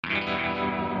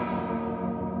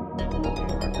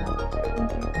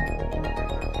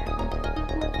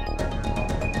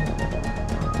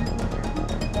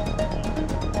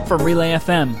From Relay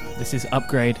FM, this is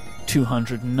Upgrade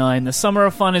 209. The summer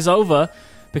of fun is over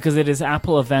because it is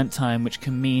Apple event time, which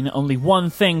can mean only one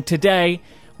thing. Today,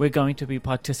 we're going to be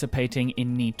participating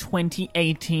in the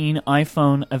 2018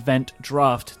 iPhone event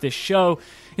draft. This show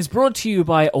is brought to you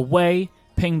by Away,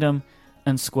 Pingdom,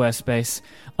 and Squarespace.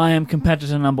 I am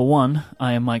competitor number one.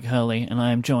 I am Mike Hurley, and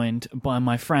I am joined by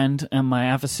my friend and my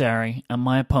adversary and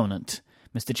my opponent,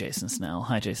 Mr. Jason Snell.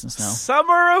 Hi, Jason Snell.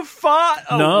 Summer of Fun.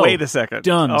 Oh, no, wait a second.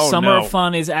 Done. Oh, Summer no. of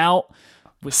Fun is out.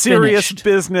 We're Serious finished.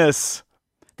 business.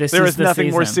 There is the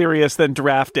nothing more season. serious than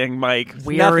drafting, Mike.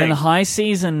 We are in high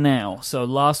season now. So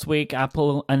last week,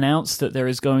 Apple announced that there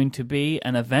is going to be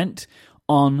an event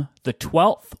on the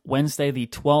 12th, Wednesday, the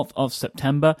 12th of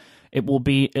September. It will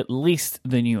be at least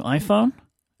the new iPhone.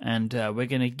 And we're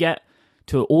going to get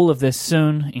to all of this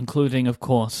soon, including, of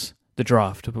course, the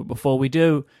draft. But before we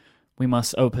do, we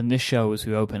must open this show as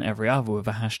we open every other with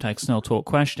a hashtag Snell Talk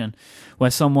question,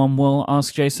 where someone will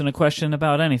ask Jason a question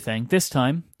about anything. This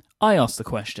time, I ask the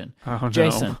question. Oh, no.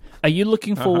 Jason, are you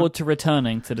looking forward to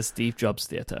returning to the Steve Jobs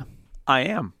Theater? I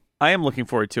am looking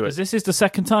forward to it. Because this is the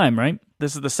second time, right?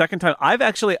 This is the second time.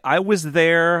 I was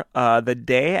there the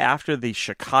day after the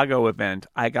Chicago event.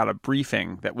 I got a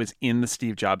briefing that was in the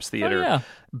Steve Jobs Theater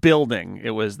building.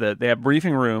 It was they have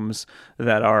briefing rooms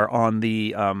that are on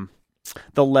the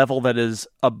level that is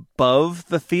above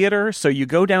the theater. So you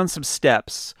go down some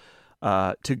steps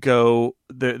to go.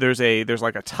 There's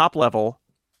like a top level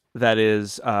that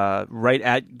is right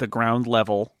at the ground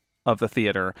level of the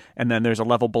theater, and then there's a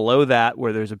level below that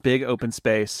where there's a big open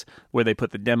space where they put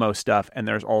the demo stuff, and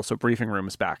there's also briefing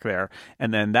rooms back there,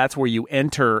 and then that's where you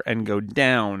enter and go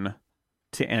down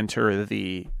to enter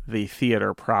the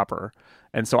theater proper.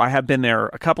 And so I have been there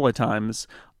a couple of times,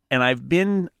 and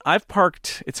I've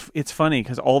parked. It's funny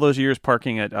because all those years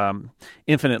parking at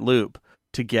Infinite Loop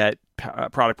to get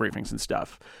product briefings and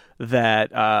stuff,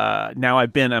 that now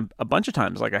I've been a bunch of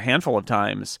times, like a handful of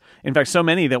times. In fact, so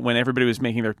many that when everybody was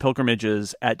making their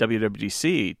pilgrimages at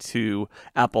WWDC to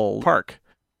Apple Park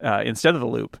instead of the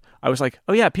Loop, I was like,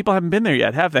 oh yeah, people haven't been there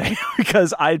yet, have they?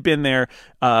 Because I'd been there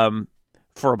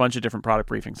for a bunch of different product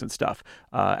briefings and stuff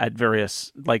at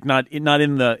various, like not in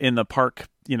the park,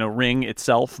 ring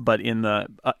itself, but in the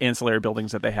ancillary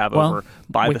buildings that they have over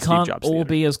by the Steve Jobs Theater. We can't all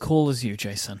be as cool as you,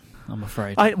 Jason, I'm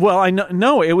afraid. I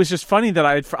know. It was just funny that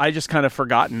I just kind of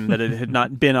forgotten that it had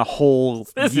not been a whole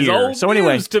this year. Is old so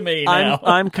anyway, news to me now.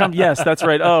 Yes, that's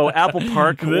right. Oh, Apple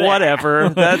Park, whatever.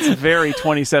 That's very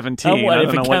 2017. I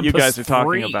don't know what you guys are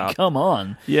talking about. Come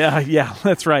on. Yeah,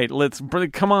 that's right.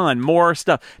 Come on, more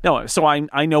stuff. No, so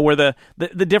I know where the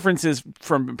difference is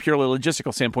from a purely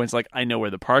logistical standpoints. Like I know where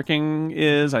the parking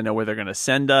is. I know where they're going to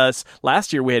send us.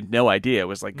 Last year we had no idea. It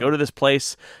was like, go to this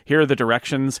place. Here are the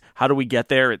directions. How do we get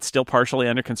there? It's still partially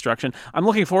under construction. I'm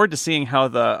looking forward to seeing how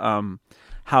the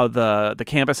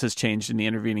campus has changed in the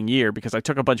intervening year, because I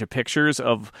took a bunch of pictures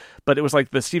but it was like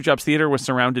the Steve Jobs Theater was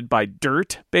surrounded by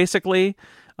dirt, basically.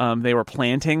 They were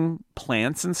planting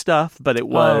plants and stuff, but it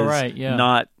was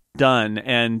not done.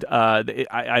 And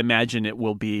I imagine it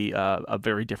will be a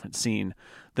very different scene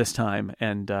this time.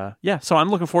 And so I'm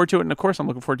looking forward to it. And of course, I'm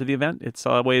looking forward to the event. It's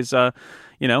always,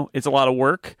 it's a lot of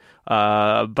work,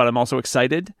 but I'm also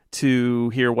excited to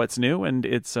hear what's new. And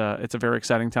it's a very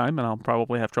exciting time. And I'll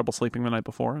probably have trouble sleeping the night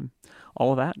before and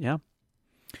all of that. Yeah.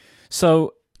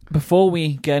 So before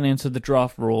we get into the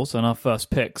draft rules and our first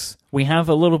picks, we have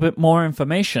a little bit more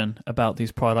information about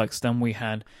these products than we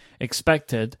had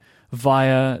expected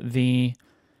via the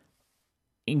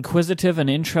inquisitive and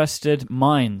interested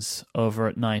minds over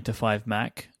at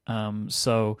 9to5Mac.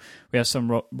 So we have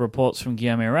some reports from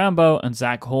Guillermo Rambo and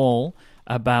Zach Hall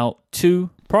about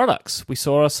two products. We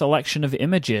saw a selection of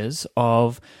images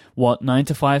of what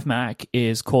 9to5Mac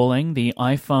is calling the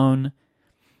iPhone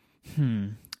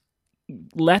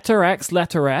letter X,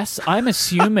 letter S. I'm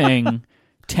assuming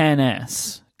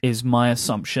 10S is my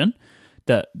assumption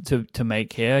that to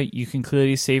make here. You can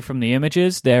clearly see from the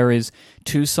images there is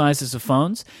two sizes of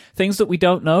phones. Things that we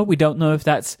don't know. We don't know if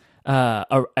that's a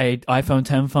iPhone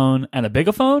 10 phone and a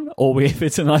bigger phone, or if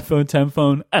it's an iPhone 10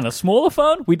 phone and a smaller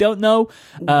phone. We don't know,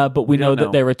 but we know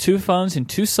that there are two phones in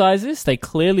two sizes. They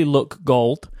clearly look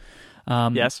gold.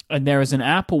 Yes, and there is an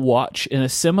Apple Watch in a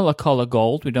similar color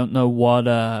gold. We don't know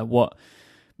what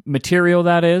material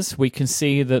that is. We can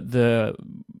see that the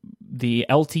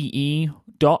LTE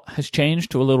dot has changed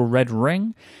to a little red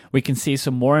ring. We can see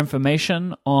some more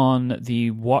information on the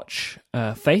watch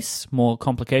face, more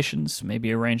complications,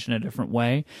 maybe arranged in a different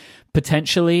way.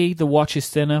 Potentially, the watch is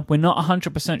thinner. We're not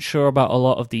 100% sure about a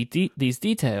lot of these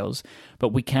details, but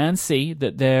we can see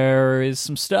that there is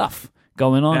some stuff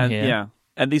going on here. Yeah.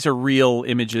 And these are real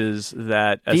images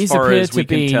that, as these far appear as we to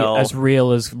be can tell, as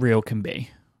real can be.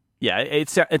 Yeah, it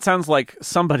sounds like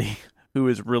somebody who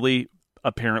is really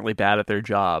apparently bad at their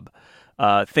job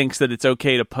thinks that it's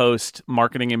okay to post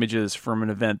marketing images from an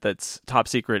event that's top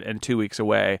secret and 2 weeks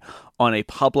away on a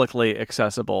publicly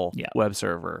accessible web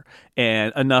server.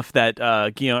 And enough that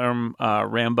Guillaume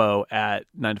Rambo at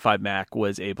 9to5Mac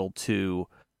was able to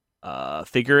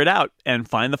figure it out and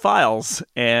find the files.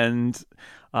 And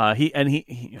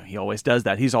he always does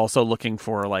that. He's also looking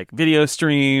for like video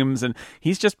streams, and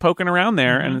he's just poking around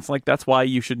there. Mm-hmm. And it's like, that's why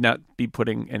you should not be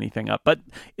putting anything up. But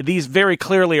these very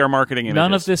clearly are marketing images.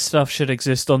 None of this stuff should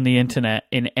exist on the internet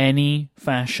in any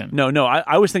fashion. No.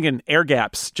 I was thinking air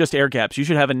gaps, just air gaps. You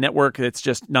should have a network that's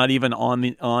just not even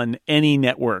on any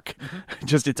network,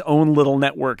 just its own little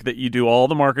network that you do all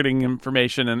the marketing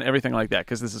information and everything like that.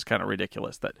 Because this is kind of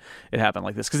ridiculous that it happened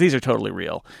like this. Because these are totally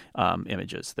real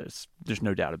images. There's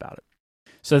no doubt about it.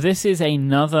 So this is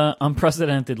another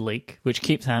unprecedented leak, which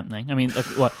keeps happening. I mean,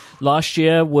 last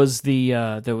year was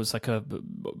there was like a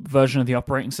version of the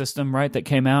operating system, right, that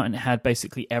came out and it had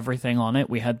basically everything on it.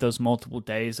 We had those multiple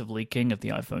days of leaking of the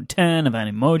iPhone 10, of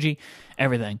Animoji,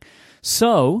 everything.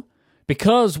 So,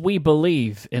 because we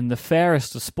believe in the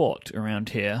fairest of sport around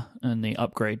here in the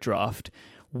upgrade draft,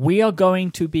 we are going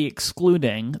to be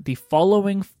excluding the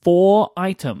following 4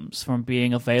 items from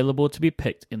being available to be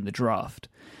picked in the draft.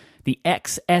 The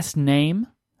XS name,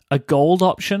 a gold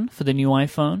option for the new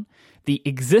iPhone, the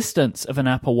existence of an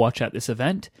Apple Watch at this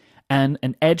event, and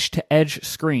an edge-to-edge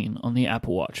screen on the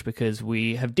Apple Watch, because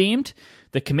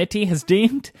the committee has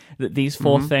deemed that these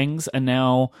 4 things are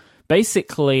now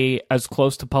basically as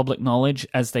close to public knowledge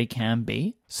as they can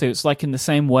be. So it's like in the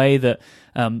same way that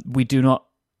we do not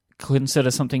consider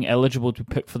something eligible to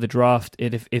pick for the draft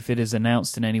if it is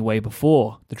announced in any way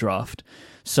before the draft.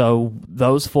 So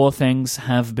those 4 things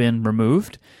have been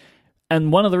removed.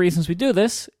 And one of the reasons we do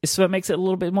this is so it makes it a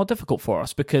little bit more difficult for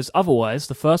us, because otherwise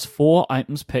the first 4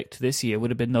 items picked this year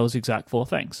would have been those exact 4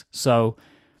 things. So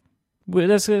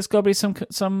there's got to be some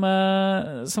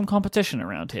competition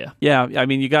around here. Yeah, I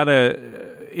mean,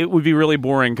 it would be really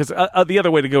boring, because the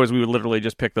other way to go is we would literally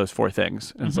just pick those 4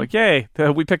 things. And it's like, yay,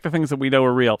 we picked the things that we know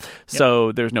are real. Yep.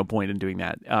 So there's no point in doing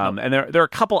that. And there are a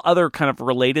couple other kind of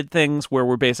related things where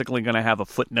we're basically going to have a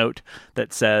footnote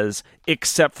that says,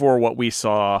 except for what we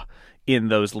saw in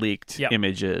those leaked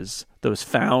images, those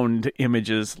found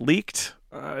images leaked.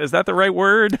 Is that the right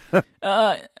word?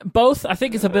 Both. I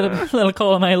think it's a bit of little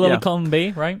column A, little column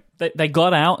B, right? They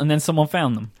got out and then someone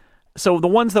found them. So the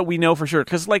ones that we know for sure,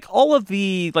 because like all of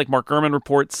the like Mark Gurman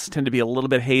reports tend to be a little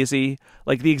bit hazy.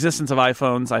 Like the existence of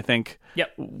iPhones, I think,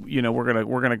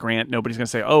 we're gonna grant. Nobody's gonna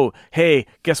say, oh, hey,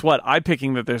 guess what? I'm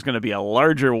picking that there's gonna be a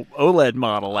larger OLED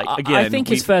model. Like again, I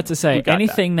think it's fair to say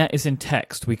anything that is in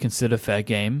text we consider fair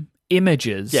game.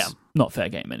 Images, not fair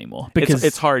game anymore, because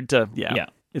it's hard to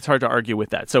It's hard to argue with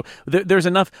that. So there's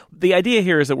enough. The idea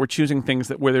here is that we're choosing things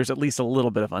where there's at least a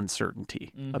little bit of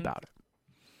uncertainty about it.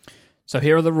 So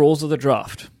here are the rules of the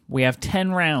draft. We have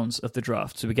 10 rounds of the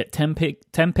draft. So we get 10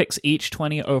 picks each,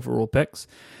 20 overall picks.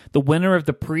 The winner of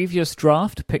the previous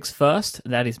draft picks first.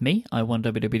 That is me. I won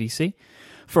WWDC.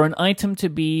 For an item to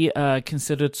be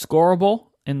considered scoreable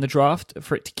in the draft,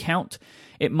 for it to count,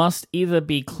 it must either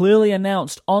be clearly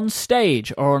announced on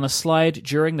stage or on a slide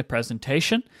during the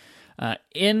presentation.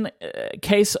 In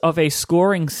case of a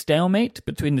scoring stalemate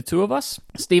between the two of us,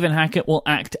 Stephen Hackett will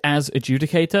act as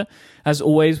adjudicator. As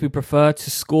always, we prefer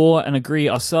to score and agree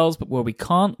ourselves, but where we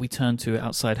can't, we turn to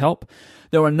outside help.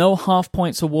 There are no half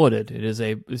points awarded.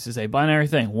 This is a binary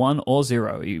thing, 1 or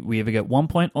 0. We either get 1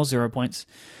 point or 0 points.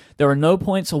 There are no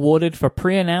points awarded for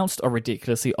pre-announced or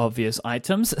ridiculously obvious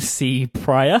items. See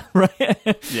prior,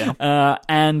 right? Yeah.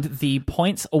 And the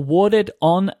points awarded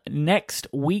on next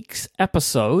week's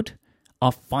episode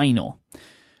are final.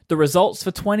 The results for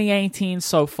 2018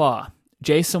 so far.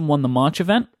 Jason won the March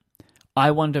event. I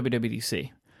won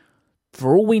WWDC.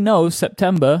 For all we know,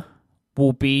 September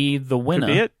will be the winner.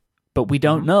 Could be it. But we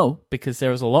don't know, because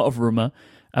there is a lot of rumor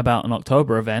about an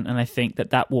October event, and I think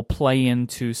that will play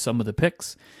into some of the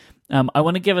picks. I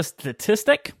want to give a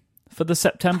statistic for the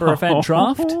September event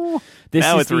draft.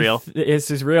 It's real. This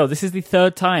is real. This is the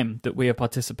 3rd time that we have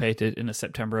participated in a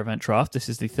September event draft. This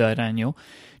is the 3rd annual.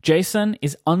 Jason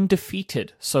is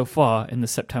undefeated so far in the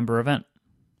September event.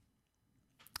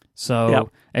 So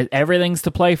everything's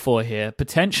to play for here.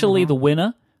 Potentially the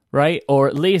winner, right? Or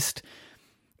at least,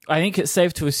 I think it's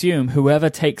safe to assume whoever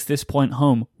takes this point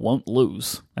home won't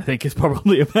lose. I think is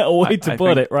probably a better way to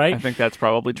put it, right? I think that's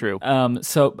probably true.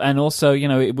 So, and also,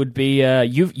 it would be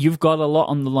you've got a lot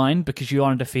on the line because you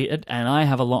are undefeated, and I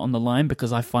have a lot on the line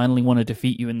because I finally want to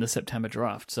defeat you in the September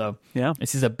draft. So,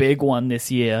 this is a big one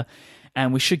this year,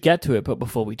 and we should get to it. But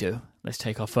before we do, let's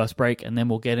take our first break, and then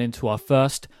we'll get into our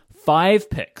first 5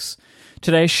 picks.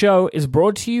 Today's show is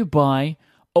brought to you by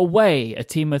Away, a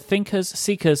team of thinkers,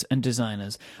 seekers, and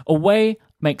designers. Away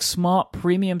makes smart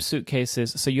premium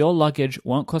suitcases so your luggage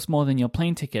won't cost more than your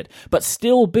plane ticket, but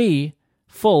still be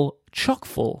chock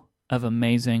full of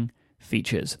amazing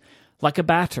features. Like a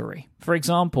battery. For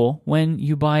example, when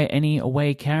you buy any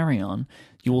Away carry-on,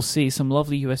 you will see some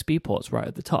lovely USB ports right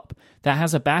at the top. That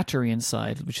has a battery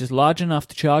inside, which is large enough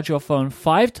to charge your phone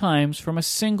 5 times from a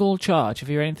single charge. If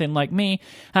you're anything like me,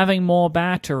 having more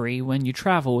battery when you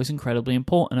travel is incredibly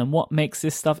important. And what makes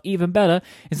this stuff even better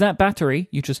is that battery,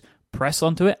 you just press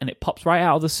onto it and it pops right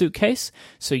out of the suitcase,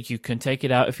 so you can take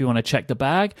it out if you want to check the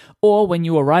bag, or when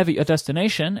you arrive at your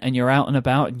destination and you're out and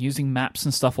about and using maps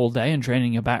and stuff all day and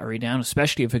draining your battery down,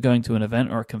 especially if you're going to an event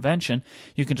or a convention,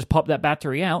 you can just pop that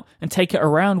battery out and take it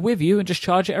around with you and just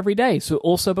charge it every day. So it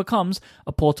also becomes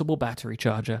a portable battery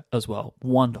charger as well.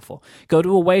 Wonderful. Go to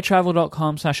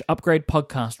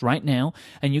awaytravel.com/upgrade-podcast right now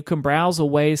and you can browse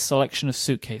Away's selection of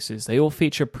suitcases. They all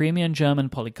feature premium German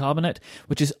polycarbonate,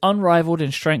 which is unrivaled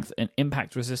in strength and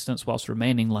impact resistance whilst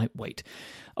remaining lightweight.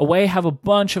 Away have a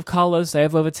bunch of colors. They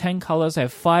have over 10 colors. They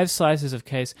have 5 sizes of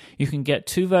case. You can get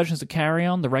 2 versions of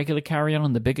carry-on, the regular carry-on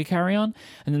and the bigger carry-on.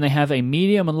 And then they have a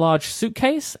medium and large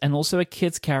suitcase and also a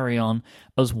kids carry-on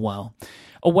as well.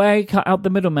 Away cut out the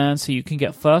middleman so you can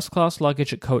get first-class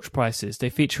luggage at coach prices.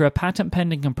 They feature a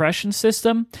patent-pending compression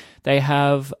system. They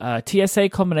have TSA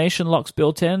combination locks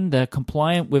built in. They're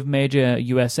compliant with major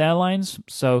U.S. airlines,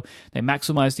 so they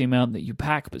maximize the amount that you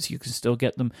pack, but you can still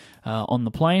get them on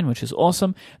the plane, which is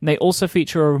awesome. And they also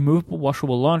feature a removable,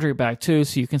 washable laundry bag, too,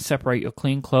 so you can separate your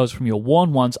clean clothes from your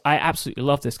worn ones. I absolutely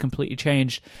love this. Completely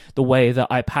changed the way that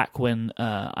I pack when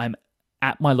I'm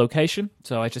at my location.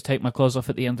 So I just take my clothes off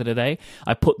at the end of the day.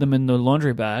 I put them in the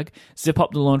laundry bag, zip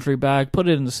up the laundry bag, put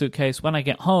it in the suitcase. When I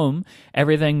get home,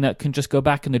 everything that can just go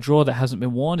back in the drawer that hasn't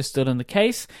been worn is still in the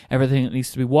case. Everything that needs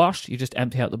to be washed, you just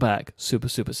empty out the bag. Super,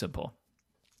 super simple.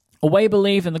 Away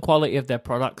believe in the quality of their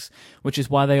products, which is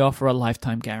why they offer a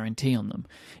lifetime guarantee on them.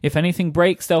 If anything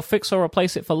breaks, they'll fix or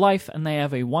replace it for life, and they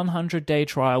have a 100-day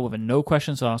trial with a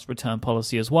no-questions-asked return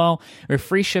policy as well, with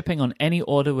free shipping on any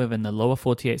order within the lower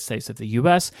 48 states of the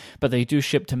US, but they do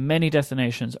ship to many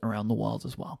destinations around the world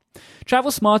as well. Travel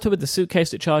smarter with the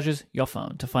suitcase that charges your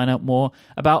phone. To find out more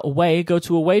about Away, go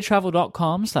to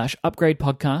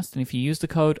awaytravel.com/upgradepodcast, and if you use the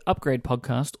code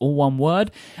upgradepodcast, all one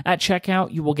word, at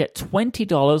checkout, you will get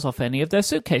 $20 off any of their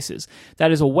suitcases.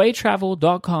 That is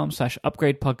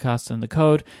awaytravel.com/upgradepodcast and the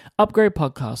code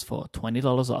upgradepodcast for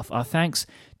 $20 off. Our thanks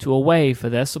to Away for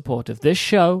their support of this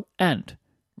show and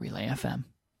Relay FM.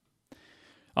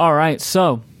 All right,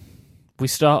 so we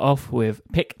start off with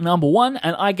pick number 1,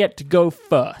 and I get to go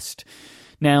first.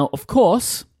 Now, of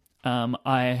course,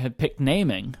 I had picked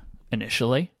naming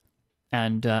initially,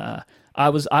 and I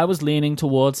was leaning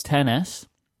towards 10S.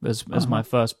 As my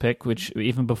first pick, which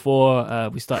even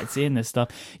before we started seeing this stuff,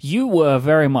 you were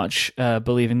very much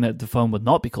believing that the phone would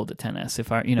not be called a 10S.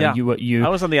 If I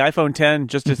was on the iPhone 10,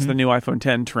 just it's the new iPhone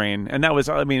 10 train, and that was,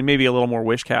 I mean, maybe a little more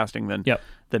wish casting than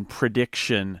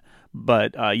prediction.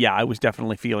 But I was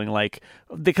definitely feeling like,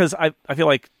 because I feel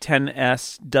like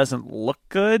 10S doesn't look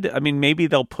good. I mean, maybe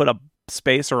they'll put a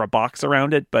space or a box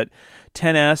around it, but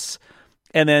 10S,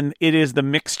 and then it is the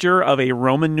mixture of a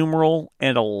Roman numeral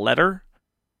and a letter.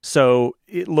 So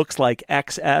it looks like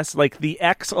XS. Like the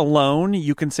X alone,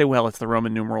 you can say, well, it's the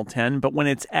Roman numeral 10. But when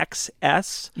it's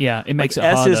XS, it makes it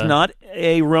S harder. is not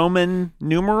a Roman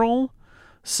numeral.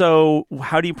 So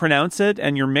how do you pronounce it?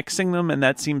 And you're mixing them, and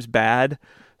that seems bad.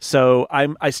 So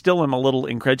I still am a little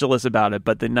incredulous about it.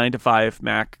 But the 9to5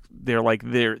 Mac,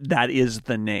 that is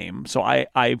the name. So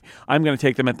I'm going to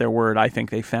take them at their word. I think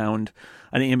they found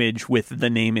an image with the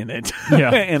name in it,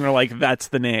 and they're like, that's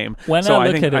the name. When so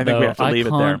I think we have to leave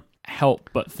it there. Help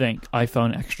but think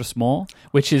iPhone extra small,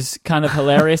 which is kind of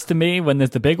hilarious to me when there's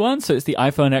the big one. So it's the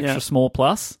iPhone extra small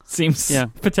plus. Seems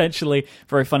potentially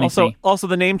very funny. Also,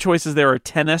 the name choices there are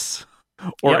tennis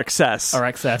or excess. Or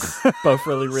excess. Both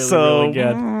really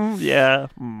good.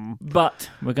 But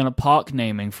we're going to park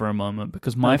naming for a moment,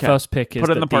 because my first pick is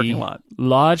Put it in the parking lot.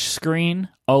 Large screen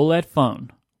OLED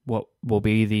phone. What will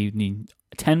be the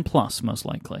 10 Plus, most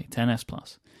likely. 10S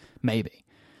Plus. Maybe.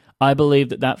 I believe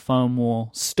that phone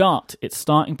will its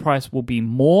starting price will be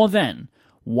more than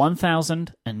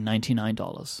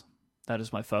 $1,099. That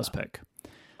is my first pick.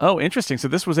 Oh, interesting. So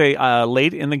this was a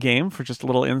late in the game for just a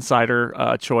little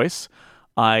insider choice.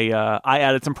 I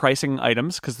added some pricing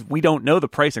items because we don't know the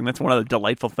pricing. That's one of the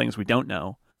delightful things we don't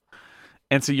know.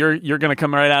 And so you're going to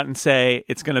come right out and say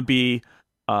it's going to be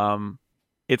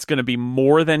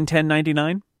more than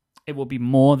 $10.99? It will be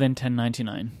more than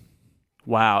 $10.99.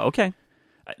 Wow. Okay.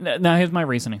 Now here's my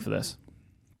reasoning for this.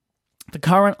 The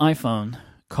current iPhone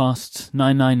costs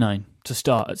 $999 to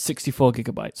start at 64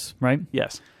 gigabytes, right?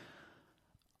 Yes.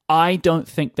 I don't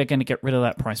think they're going to get rid of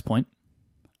that price point.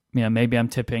 Maybe I'm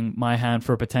tipping my hand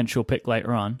for a potential pick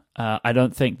later on. I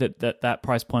don't think that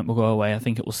price point will go away. I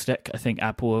think it will stick. I think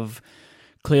Apple have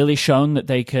clearly shown that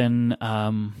they can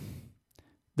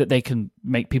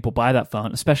make people buy that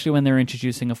phone, especially when they're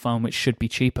introducing a phone which should be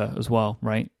cheaper as well,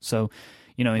 right? So,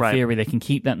 in theory, they can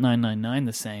keep that $999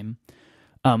 the same.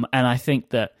 And I think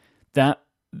that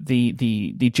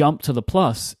the jump to the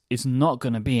Plus is not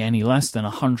going to be any less than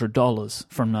 $100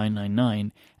 from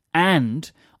 $999,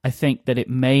 and I think that it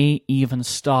may even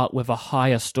start with a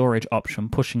higher storage option,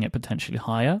 pushing it potentially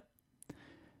higher.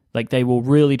 Like they will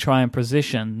really try and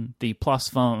position the Plus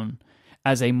phone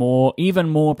as a even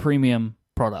more premium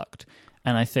product.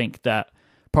 And I think that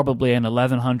probably an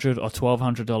 $1,100 or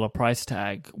 $1,200 price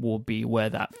tag will be where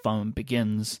that phone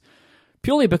begins.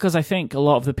 Purely because I think a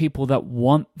lot of the people that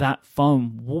want that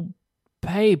phone will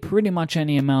pay pretty much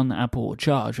any amount that Apple will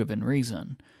charge within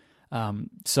reason.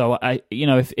 So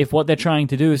if what they're trying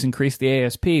to do is increase the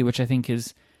ASP, which I think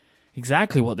is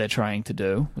exactly what they're trying to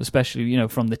do, especially,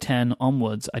 from the 10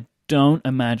 onwards, I don't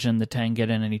imagine the 10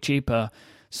 getting any cheaper.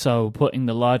 So putting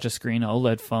the larger screen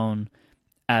OLED phone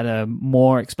at a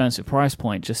more expensive price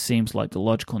point just seems like the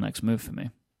logical next move for me.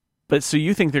 But so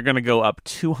you think they're going to go up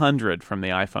 $200 from the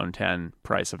iPhone 10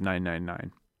 price of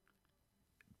 $999?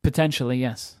 Potentially,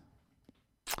 yes.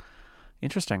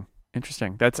 Interesting.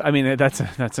 That's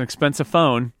an expensive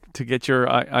phone to get your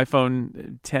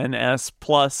iPhone 10s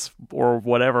Plus or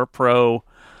whatever Pro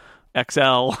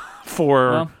XL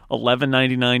for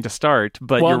 $11.99 to start.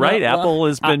 But you're right, Apple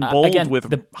has been bold with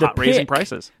raising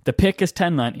prices. The pick is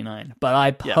 $10.99, but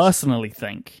I personally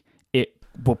think it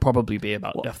will probably be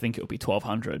about. I think it will be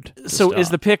 $1,200. So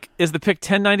is the pick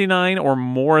 $10.99 or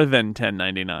more than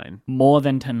 $10.99? More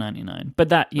than $10.99, but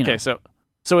that okay.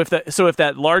 So if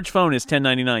that large phone is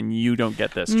 $10.99, you don't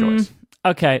get this choice.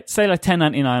 Okay, say like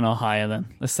 $10.99 or higher. Then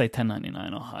let's say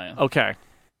 $10.99 or higher. Okay,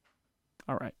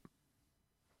 all right.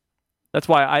 That's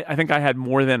why I think I had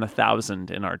more than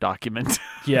 1,000 in our document.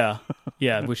 yeah,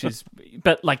 which is,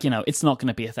 but it's not going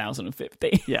to be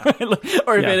 1,050. Yeah,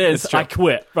 or if it is, I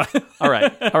quit. Right. All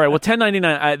right. Well,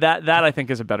 $10.99. That I think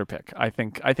is a better pick. I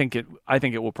think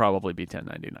it will probably be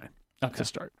 $10.99 to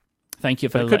start. Thank you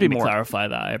for letting me clarify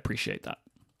that. I appreciate that.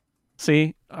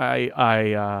 See,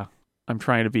 I'm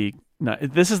trying to be. No,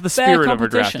 this is the spirit of our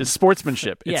draft. It's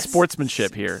sportsmanship. It's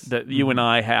sportsmanship here that you and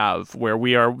I have, where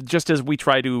we are, just as we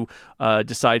try to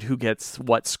decide who gets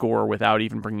what score without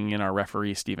even bringing in our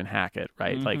referee, Stephen Hackett,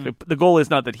 right? Mm-hmm. Like the goal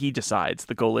is not that he decides.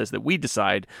 The goal is that we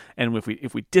decide, and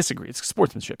if we disagree, it's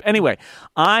sportsmanship. Anyway,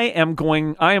 I am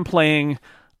playing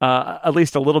at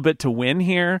least a little bit to win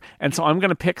here, and so I'm going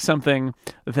to pick something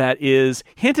that is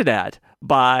hinted at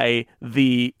by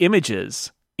the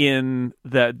images in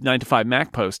the 9 to 5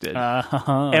 Mac posted.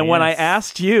 And when I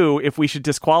asked you if we should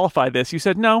disqualify this, you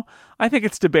said, no, I think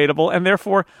it's debatable, and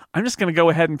therefore I'm just going to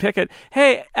go ahead and pick it.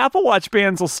 Hey, Apple Watch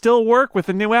bands will still work with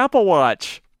the new Apple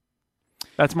Watch.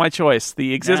 That's my choice.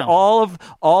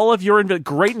 All of your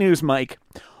great news, Mike.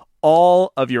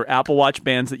 All of your Apple Watch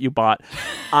bands that you bought,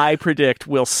 I predict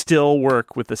will still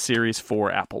work with the Series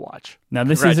 4 Apple Watch. Now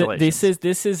this is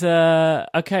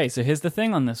okay. So here's the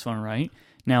thing on this one, right?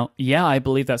 Now, I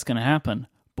believe that's going to happen,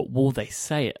 but will they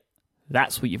say it?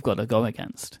 That's what you've got to go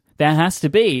against. It has to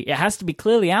be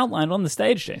clearly outlined on the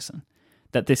stage, Jason,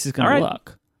 that this is going to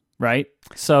work, right?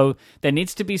 So there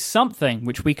needs to be something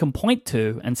which we can point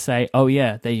to and say, "Oh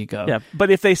yeah, there you go." Yeah,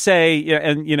 but if they say,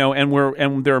 and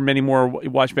there are many more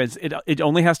watch bands, it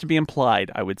only has to be implied,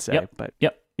 I would say.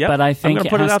 Yep. But I think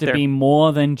it has to be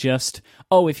more than just,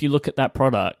 if you look at that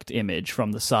product image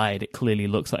from the side, it clearly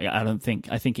looks like. I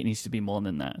think it needs to be more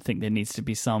than that. I think there needs to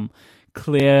be some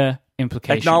clear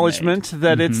implication. Acknowledgement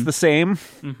that it's the same.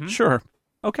 Mm-hmm. Sure.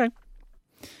 Okay.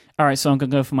 All right, so I'm going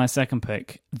to go for my second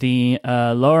pick. The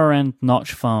lower end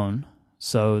notch phone,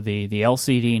 so the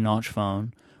LCD notch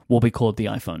phone, will be called the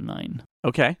iPhone 9.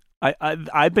 Okay.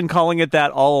 I've been calling it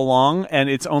that all along, and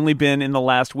it's only been in the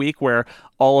last week where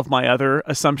all of my other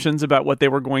assumptions about what they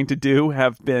were going to do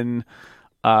have been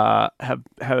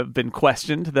have been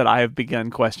questioned that I have begun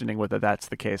questioning whether that's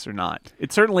the case or not.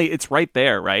 It's right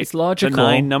there, right? It's logical. The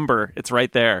 9 number, it's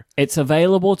right there. It's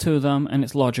available to them, and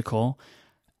it's logical.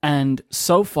 And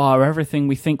so far, everything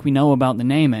we think we know about the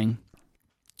naming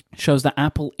shows that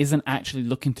Apple isn't actually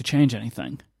looking to change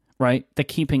anything, right? They're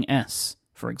keeping S,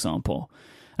 for example.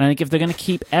 And I think if they're going to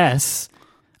keep S,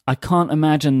 I can't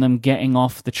imagine them getting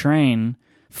off the train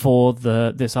for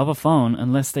this other phone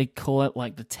unless they call it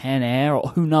like the 10 Air or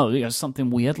who knows, something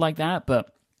weird like that.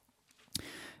 But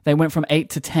they went from 8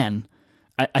 to 10.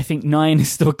 I think 9 is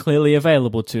still clearly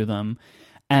available to them.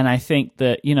 And I think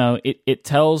that, it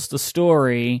tells the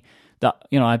story that,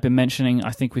 I've been mentioning,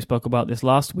 I think we spoke about this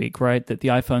last week, right? That the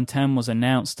iPhone 10 was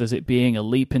announced as it being a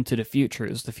leap into the future.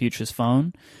 It was the future's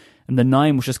phone. And the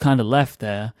 9 was just kind of left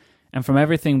there. And from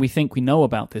everything we think we know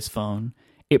about this phone,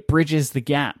 it bridges the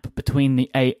gap between the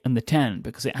 8 and the 10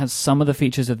 because it has some of the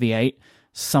features of the 8,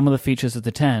 some of the features of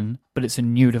the 10, but it's a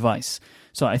new device.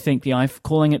 So I think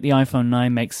calling it the iPhone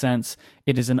 9 makes sense.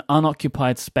 It is an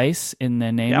unoccupied space in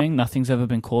their naming. Yep. Nothing's ever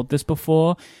been called this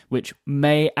before, which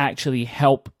may actually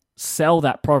help sell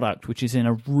that product, which is in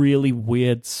a really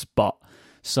weird spot.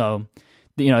 So,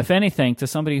 if anything, to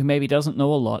somebody who maybe doesn't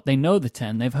know a lot, they know the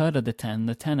 10, they've heard of the 10,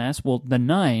 the 10S, well, the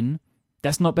 9...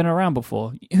 that's not been around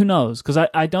before. Who knows? Because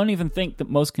I don't even think that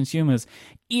most consumers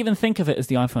even think of it as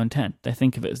the iPhone 10. They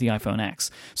think of it as the iPhone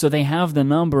X. So they have the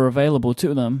number available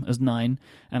to them as 9,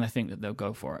 and I think that they'll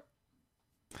go for it.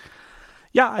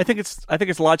 Yeah, I think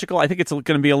it's logical. I think it's going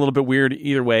to be a little bit weird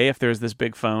either way if there's this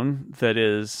big phone that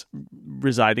is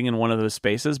residing in one of those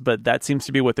spaces, but that seems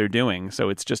to be what they're doing. So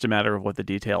it's just a matter of what the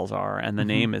details are, and the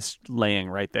name is laying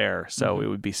right there. So it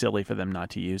would be silly for them not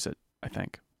to use it, I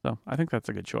think. So I think that's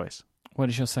a good choice. What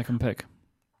is your second pick?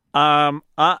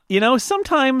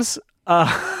 Sometimes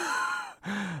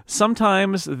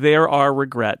there are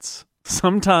regrets.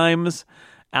 Sometimes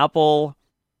Apple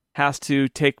has to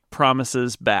take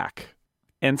promises back.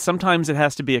 And sometimes it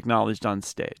has to be acknowledged on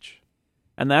stage.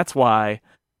 And that's why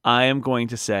I am going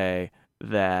to say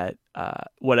that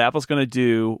what Apple's going to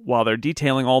do while they're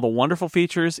detailing all the wonderful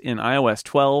features in iOS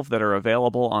 12 that are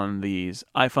available on these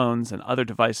iPhones and other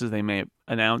devices they may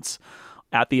announce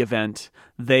at the event,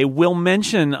 they will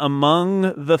mention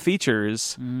among the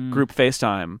features Group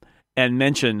FaceTime and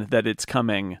mention that it's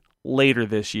coming later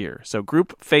this year. So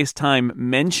Group FaceTime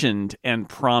mentioned and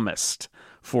promised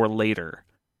for later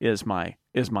is my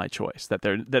choice. That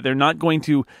they're not going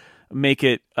to make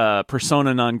it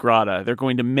persona non grata. They're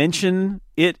going to mention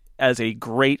it as a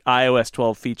great iOS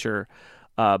 12 feature,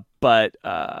 but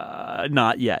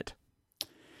not yet.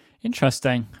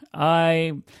 Interesting.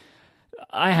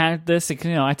 I had this,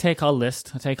 I take our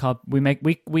list,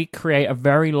 we create a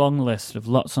very long list of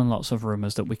lots and lots of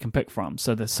rumors that we can pick from,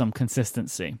 so there's some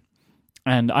consistency.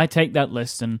 And I take that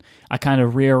list and I kind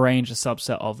of rearrange a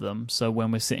subset of them, so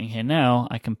when we're sitting here now,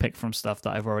 I can pick from stuff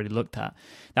that I've already looked at.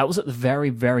 That was at the very,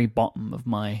 very bottom of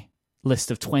my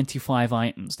list of 25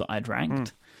 items that I'd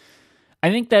ranked.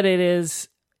 I think that it is,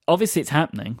 obviously it's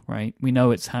happening, right? We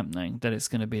know it's happening, that it's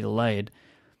going to be delayed.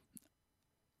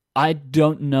 I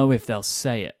don't know if they'll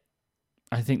say it.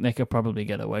 I think they could probably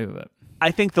get away with it.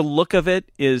 I think the look of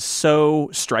it is so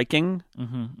striking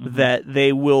that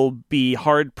they will be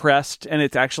hard-pressed, and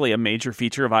it's actually a major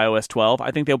feature of iOS 12.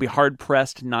 I think they'll be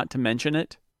hard-pressed not to mention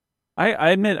it. I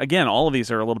admit, again, all of these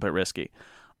are a little bit risky.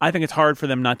 I think it's hard for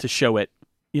them not to show it,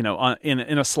 in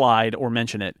a slide or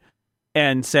mention it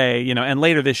and say, and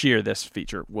later this year this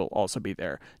feature will also be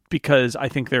there, because I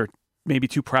think they're maybe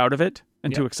too proud of it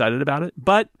and too excited about it.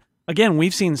 But again,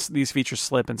 we've seen these features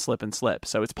slip and slip and slip.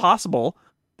 So it's possible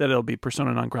that it'll be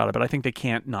persona non grata, but I think they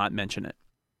can't not mention it.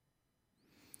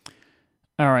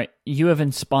 All right. You have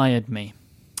inspired me.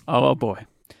 Oh boy.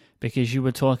 Because you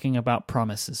were talking about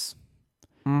promises.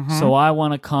 So I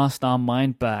want to cast our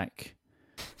mind back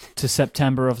to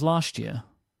September of last year.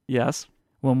 Yes.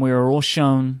 When we were all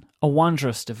shown a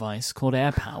wondrous device called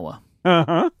AirPower.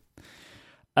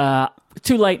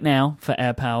 Too late now for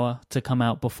AirPower to come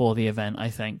out before the event, I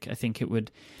think. I think it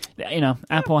would,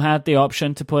 Apple had the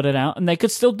option to put it out, and they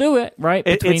could still do it, right?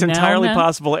 It's entirely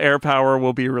possible AirPower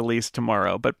will be released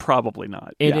tomorrow, but probably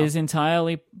not. It is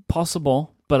entirely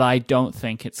possible, but I don't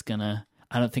think it's going to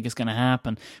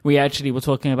happen. We actually were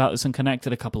talking about this in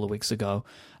Connected a couple of weeks ago.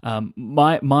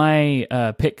 My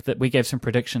pick that we gave some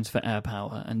predictions for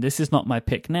AirPower, and this is not my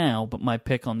pick now, but my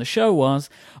pick on the show was,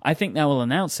 I think they will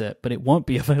announce it, but it won't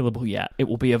be available yet. It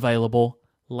will be available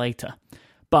later.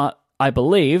 But I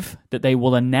believe that they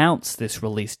will announce this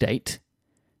release date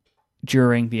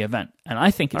during the event. And I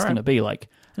think it's going to be like,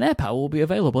 an AirPower will be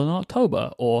available in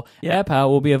October, or AirPower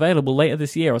will be available later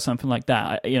this year, or something like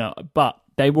that. But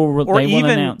they will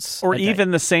announce, or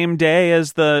even the same day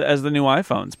as the new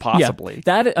iPhones, possibly.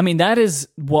 Yeah, that is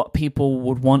what people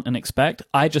would want and expect.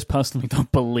 I just personally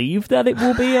don't believe that it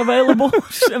will be available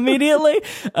immediately,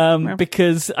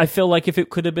 because I feel like if it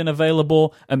could have been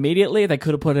available immediately, they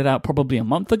could have put it out probably a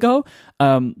month ago.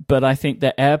 But I think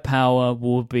that AirPower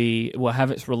will have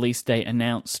its release date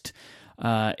announced.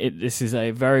 This is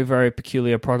a very, very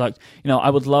peculiar product. I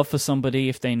would love for somebody,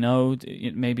 if they know,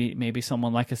 maybe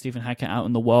someone like a Stephen Hackett out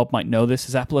in the world might know this.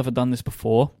 Has Apple ever done this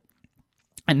before?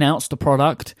 Announced a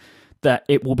product that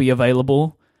it will be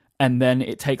available, and then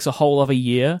it takes a whole other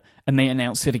year, and they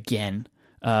announce it again.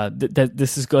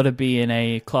 This has got to be in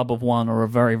a club of one or a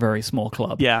very, very small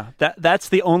club. Yeah, that's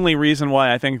the only reason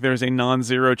why I think there's a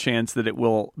non-zero chance that it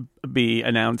will be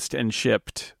announced and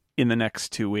shipped in the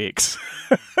next 2 weeks.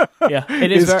 Yeah,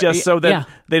 it is just so that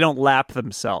they don't lap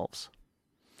themselves.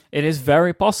 It is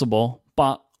very possible,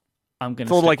 but I'm going to.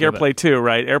 It's a little like AirPlay 2,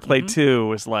 right? AirPlay 2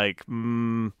 was like,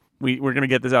 we're going to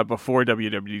get this out before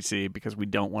WWDC because we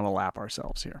don't want to lap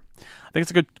ourselves here. I think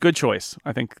it's a good choice.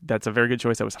 I think that's a very good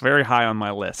choice. That was very high on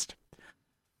my list.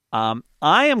 I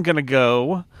am going to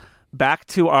go back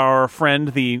to our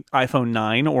friend, the iPhone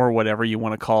 9, or whatever you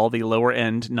want to call the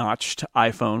lower-end notched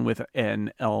iPhone with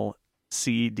an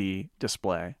LCD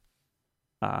display.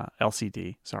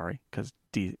 LCD, sorry, because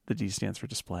the D stands for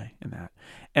display in that.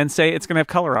 And say it's going to have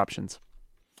color options.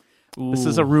 Ooh. This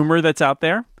is a rumor that's out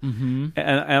there, and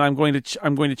I'm going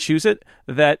to choose it.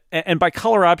 And by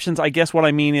color options, I guess what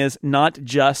I mean is not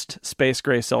just space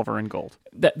gray, silver, and gold.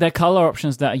 They're color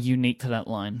options that are unique to that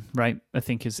line, right? I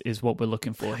think is what we're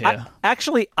looking for here.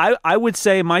 I would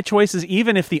say my choice is,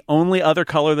 even if the only other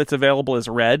color that's available is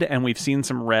red, and we've seen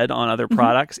some red on other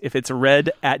products, if it's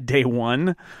red at day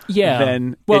one,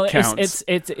 then it counts.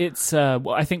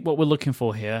 I think what we're looking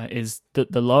for here is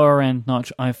that the lower end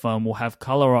notch iPhone will have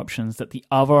color options that the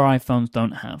other iPhones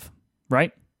don't have,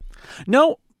 right?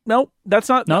 No, that's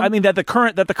not. No? I mean that the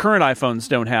current iPhones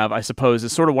don't have, I suppose,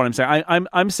 is sort of what I'm saying.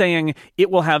 I'm saying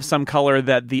it will have some color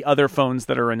that the other phones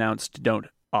that are announced don't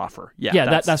offer.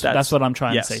 That's what I'm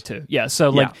trying to say too. Yeah,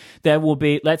 so there will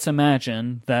be. Let's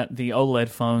imagine that the OLED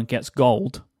phone gets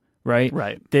gold.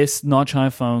 Right. This notch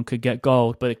iPhone could get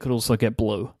gold, but it could also get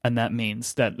blue, and that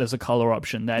means that there's a color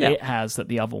option that it has that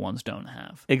the other ones don't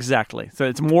have. Exactly. So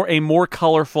it's a more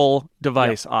colorful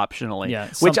device optionally. Yeah.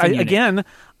 Which again,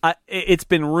 it's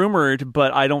been rumored,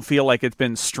 but I don't feel like it's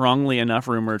been strongly enough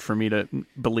rumored for me to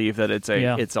believe that it's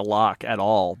a lock at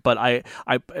all. But I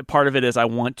part of it is I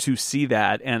want to see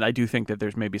that, and I do think that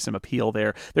there's maybe some appeal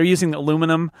there. They're using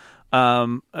aluminum,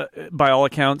 by all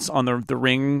accounts, on the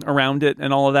ring around it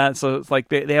and all of that. So it's like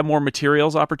they have more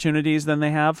materials opportunities than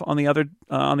they have on the other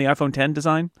on the iPhone 10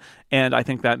 design, and I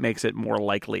think that makes it more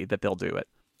likely that they'll do it.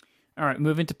 All right,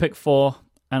 moving to pick 4,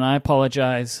 and I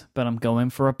apologize, but I'm going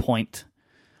for a point.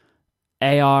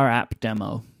 AR app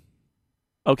demo.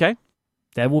 Okay.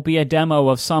 There will be a demo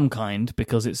of some kind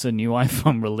because it's a new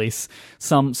iPhone release.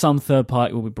 Some third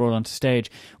party will be brought onto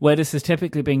stage. Where this has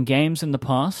typically been games in the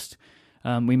past,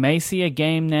 we may see a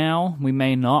game now, we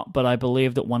may not, but I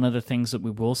believe that one of the things that we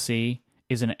will see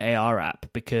is an AR app,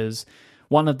 because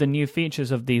one of the new features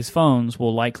of these phones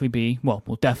will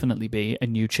definitely be a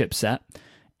new chipset.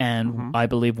 And I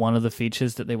believe one of the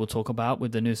features that they will talk about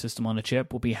with the new system on a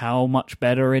chip will be how much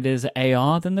better it is at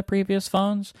AR than the previous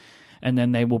phones. And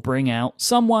then they will bring out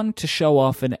someone to show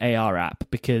off an AR app,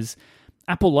 because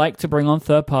Apple like to bring on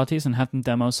third parties and have them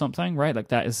demo something, right?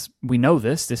 Like we know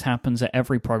this happens at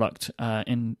every product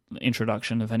in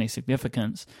introduction of any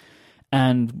significance.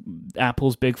 And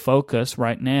Apple's big focus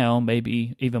right now,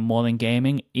 maybe even more than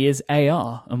gaming, is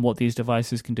AR and what these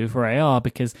devices can do for AR,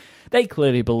 because they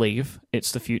clearly believe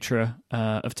it's the future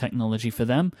of technology for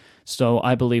them. So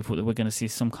I believe we're going to see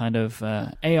some kind of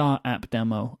AR app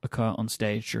demo occur on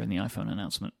stage during the iPhone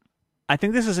announcement. I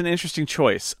think this is an interesting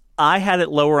choice. I had it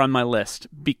lower on my list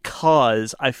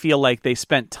because I feel like they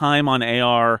spent time on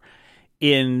AR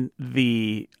in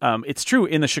the, it's true,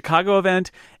 in the Chicago event,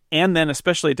 and then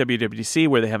especially at WWDC,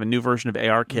 where they have a new version of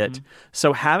ARKit.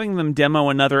 So having them demo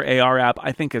another AR app,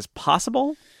 I think, is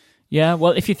possible. Yeah,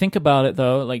 well, if you think about it,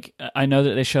 though, like, I know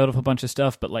that they showed off a bunch of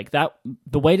stuff, but like that,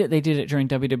 the way that they did it during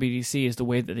WWDC is the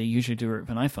way that they usually do it with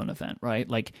an iPhone event, right?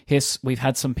 Like, we've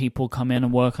had some people come in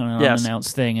and work on an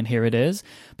unannounced thing, and here it is.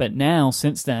 But now,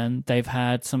 since then, they've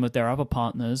had some of their other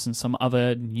partners and some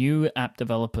other new app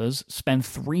developers spend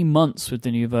 3 months with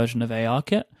the new version of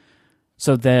ARKit.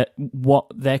 So what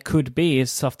there could be is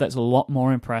stuff that's a lot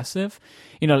more impressive.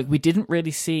 You know, like, we didn't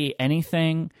really see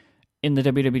anything in the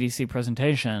WWDC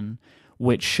presentation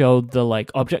which showed the like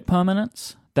object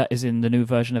permanence that is in the new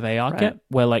version of ARKit,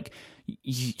 where like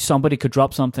somebody could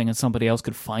drop something and somebody else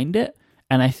could find it.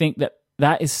 And I think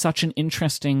that is such an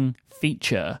interesting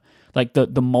feature. Like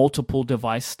the multiple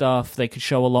device stuff, they could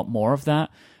show a lot more of that.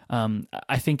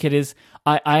 I think it is.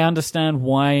 I understand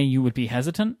why you would be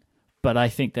hesitant, but I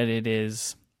think that it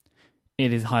is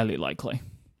highly likely.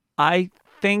 I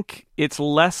think it's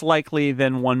less likely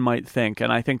than one might think,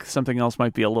 and I think something else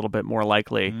might be a little bit more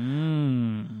likely.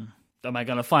 Am I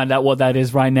going to find out what that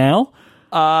is right now?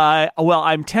 Well,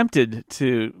 I'm tempted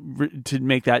to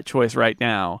make that choice right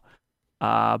now,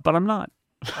 but I'm not.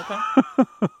 Okay.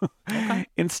 Okay.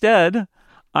 Instead,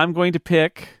 I'm going to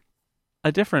pick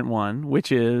a different one,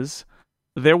 which is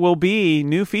there will be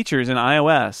new features in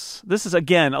iOS. This is,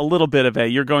 again, a little bit of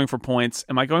you're going for points.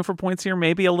 Am I going for points here?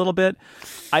 Maybe a little bit.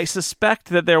 I suspect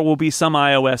that there will be some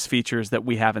iOS features that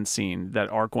we haven't seen that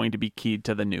are going to be keyed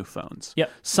to the new phones.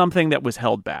 Yep. Something that was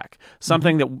held back.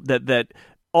 Something that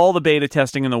all the beta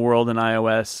testing in the world in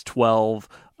iOS 12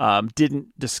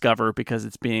 didn't discover because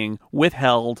it's being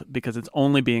withheld because it's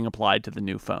only being applied to the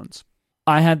new phones.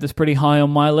 I had this pretty high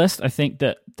on my list. I think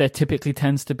that there typically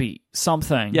tends to be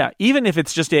something. Yeah, even if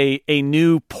it's just a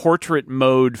new portrait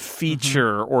mode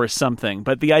feature or something.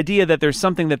 But the idea that there's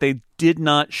something that they did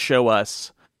not show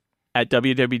us at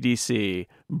WWDC,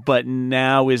 but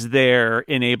now is there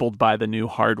enabled by the new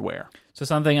hardware. So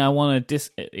something I want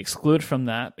to exclude from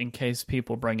that in case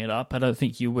people bring it up. I don't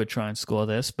think you would try and score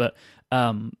this, but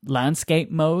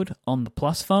landscape mode on the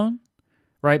Plus phone.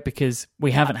 Right, because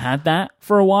we haven't had that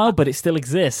for a while, but it still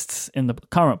exists in the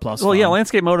current Plus phone. Well, yeah,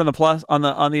 landscape mode on the Plus on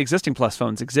the existing Plus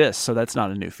phones exists, so that's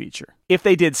not a new feature. If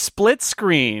they did split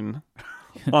screen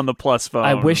on the Plus phone,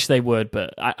 I wish they would,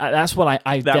 but that's what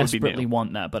I desperately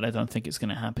want that, but I don't think it's going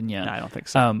to happen yet. No, I don't think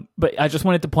so. But I just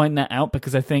wanted to point that out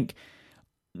because I think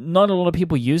not a lot of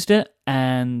people used it,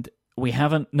 and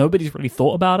nobody's really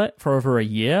thought about it for over a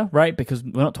year, right? Because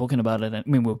we're not talking about it. I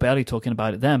mean, we're barely talking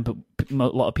about it then, but a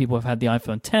lot of people have had the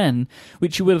iPhone 10,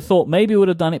 which you would have thought maybe would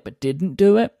have done it, but didn't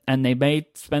do it. And they may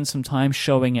spend some time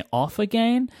showing it off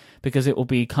again because it will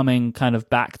be coming kind of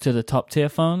back to the top tier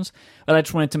phones. But I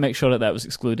just wanted to make sure that was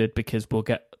excluded because we'll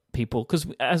get people, because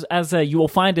as you will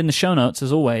find in the show notes,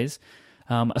 as always,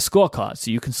 a scorecard,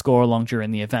 so you can score along during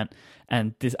the event.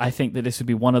 And I think that this would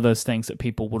be one of those things that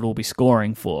people would all be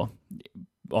scoring for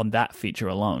on that feature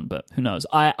alone. But who knows?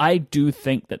 I do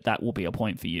think that will be a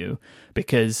point for you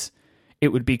because it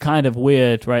would be kind of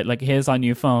weird, right? Like, here's our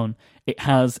new phone. It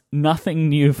has nothing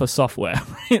new for software.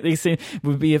 It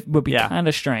would be kind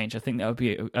of strange. I think that would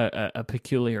be a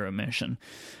peculiar omission.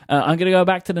 I'm going to go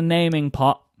back to the naming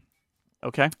part.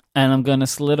 Okay. And I'm going to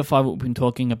solidify what we've been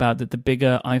talking about, that the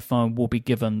bigger iPhone will be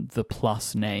given the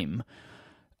Plus name.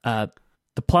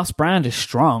 The Plus brand is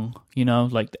strong,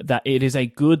 like that. It is a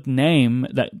good name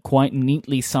that quite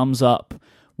neatly sums up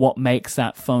what makes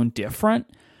that phone different.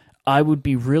 I would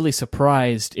be really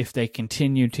surprised if they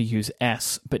continued to use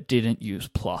S but didn't use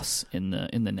Plus in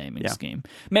the naming scheme.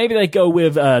 Maybe they go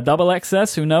with double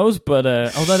XS, who knows? But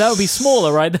although that would be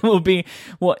smaller, right? That would be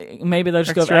maybe they'll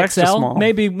just go with XL.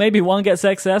 Maybe one gets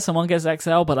XS and one gets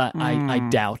XL, but I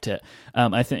doubt it.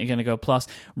 I think you're going to go Plus.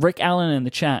 Rick Allen in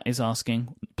the chat is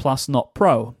asking Plus, not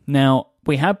Pro. Now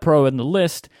we have Pro in the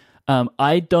list.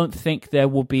 I don't think there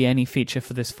will be any feature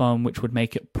for this phone which would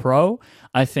make it Pro.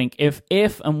 I think if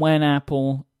and when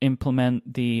Apple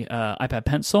implement the iPad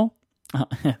Pencil,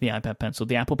 the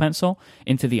Apple Pencil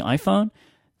into the iPhone,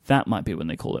 that might be when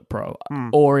they call it Pro.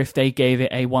 Or if they gave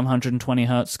it a 120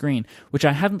 hertz screen, which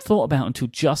I hadn't thought about until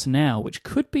just now, which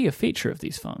could be a feature of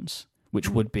these phones, which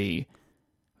would be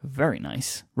very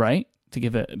nice, right? To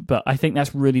give it, but I think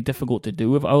that's really difficult to do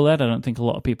with OLED. I don't think a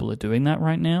lot of people are doing that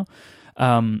right now.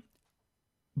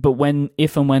 But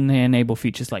if and when they enable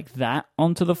features like that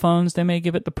onto the phones, they may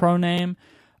give it the Pro name.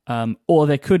 Or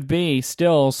there could be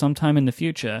still sometime in the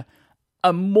future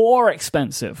a more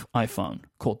expensive iPhone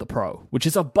called the Pro, which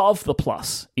is above the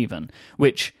Plus even,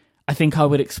 which I think I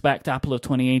would expect Apple of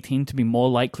 2018 to be more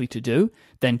likely to do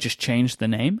than just change the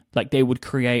name. Like, they would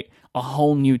create a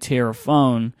whole new tier of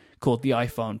phone called the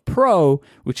iPhone Pro,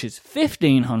 which is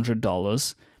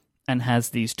 $1,500 and has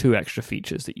these 2 extra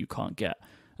features that you can't get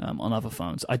on other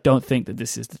phones. I don't think that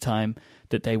this is the time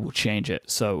that they will change it.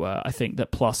 So I think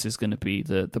that Plus is going to be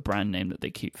the brand name that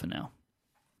they keep for now.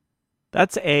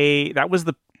 That was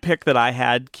the pick that I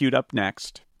had queued up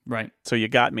next. Right. So you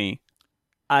got me.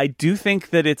 I do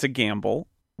think that it's a gamble,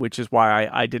 which is why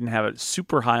I didn't have it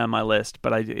super high on my list,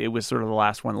 but it was sort of the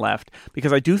last one left,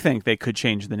 because I do think they could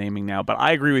change the naming now. But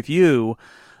I agree with you.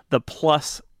 The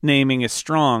Plus naming is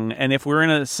strong, and if we're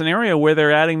in a scenario where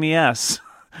they're adding the S,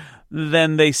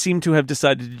 then they seem to have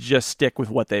decided to just stick with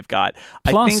what they've got.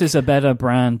 Plus is a better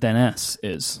brand than S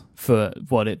is for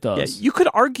what it does. Yeah, you could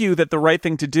argue that the right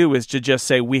thing to do is to just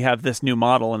say we have this new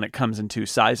model and it comes in 2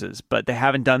 sizes, but they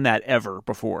haven't done that ever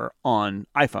before on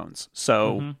iPhones.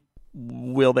 So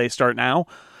will they start now?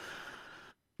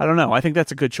 I don't know. I think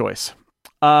that's a good choice.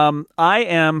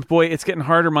 It's getting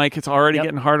harder, Mike. It's already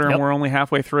getting harder and we're only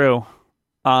halfway through.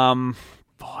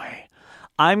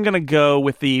 I'm going to go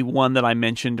with the one that I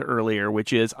mentioned earlier,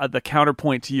 which is the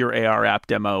counterpoint to your AR app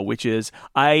demo, which is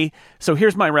so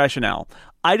here's my rationale.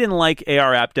 I didn't like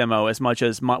AR app demo as much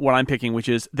as what I'm picking, which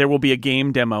is there will be a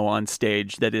game demo on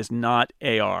stage that is not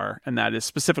AR, and that is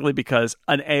specifically because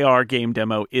an AR game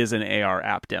demo is an AR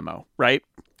app demo, right?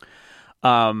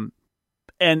 And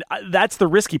that's the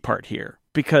risky part here,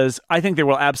 because I think there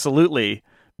will absolutely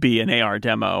be an AR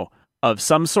demo of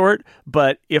some sort,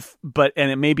 but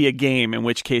it may be a game, in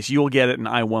which case you'll get it and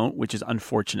I won't, which is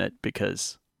unfortunate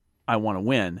because I want to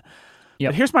win. Yep.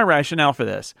 But here's my rationale for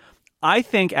this. I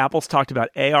think Apple's talked about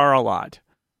AR a lot,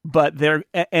 but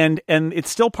and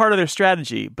it's still part of their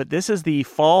strategy, but this is the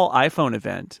fall iPhone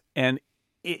event, and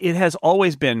it has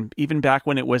always been, even back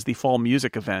when it was the fall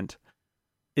music event,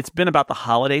 it's been about the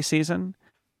holiday season.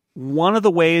 One of the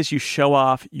ways you show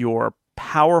off your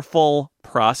powerful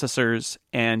processors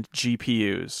and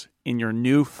GPUs in your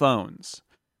new phones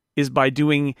is by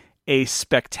doing a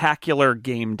spectacular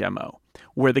game demo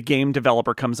where the game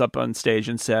developer comes up on stage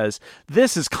and says,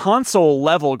 this is console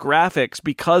level graphics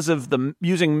because of the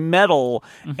using metal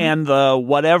and the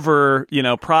whatever,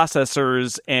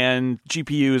 processors and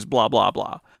GPUs, blah, blah,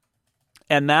 blah.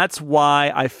 And that's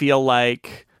why I feel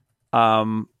like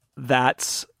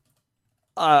that's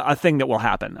a thing that will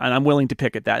happen, and I'm willing to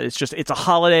pick at that. It's a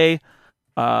holiday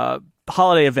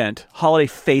event, holiday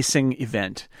facing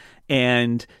event,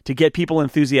 and to get people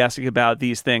enthusiastic about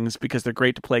these things because they're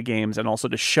great to play games and also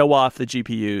to show off the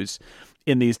GPUs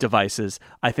in these devices,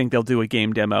 I think they'll do a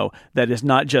game demo that is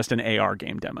not just an AR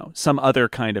game demo, some other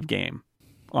kind of game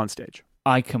on stage.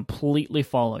 I completely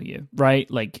follow you, right?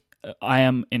 Like, I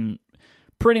am in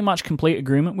pretty much complete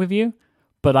agreement with you,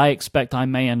 but I expect I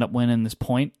may end up winning this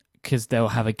point because they'll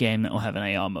have a game that will have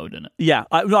an AR mode in it. Yeah,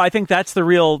 I think that's the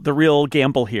real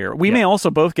gamble here. We may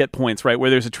also both get points, right, where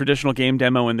there's a traditional game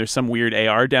demo and there's some weird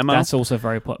AR demo. That's also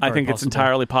very I think possible. It's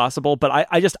entirely possible, but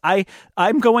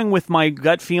I'm going with my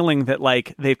gut feeling that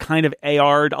like they've kind of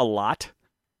AR'd a lot,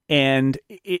 and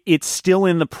it's still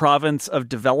in the province of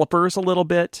developers a little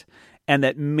bit, and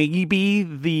that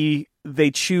maybe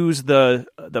they choose the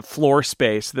floor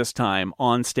space this time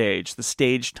on stage, the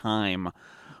stage time,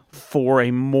 for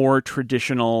a more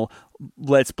traditional,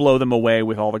 let's blow them away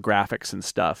with all the graphics and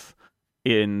stuff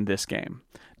in this game.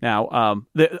 Now,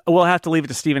 we'll have to leave it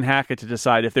to Stephen Hackett to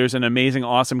decide if there's an amazing,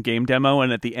 awesome game demo,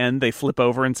 and at the end they flip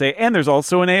over and say, and there's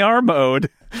also an AR mode,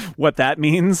 what that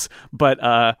means. But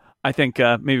I think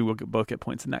maybe we'll both get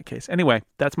points in that case. Anyway,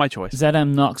 that's my choice.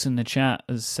 ZM Knox in the chat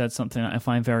has said something that I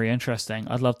find very interesting.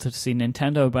 I'd love to see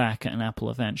Nintendo back at an Apple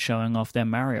event showing off their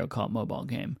Mario Kart mobile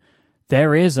game.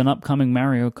 There is an upcoming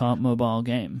Mario Kart mobile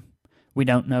game. We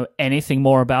don't know anything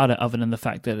more about it other than the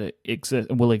fact that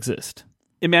it will exist.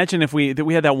 Imagine if we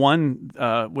had that one,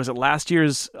 was it last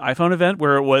year's iPhone event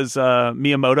where it was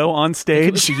Miyamoto on stage?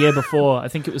 It was the year before. I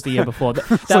think it was the year before.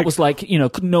 That was like,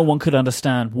 no one could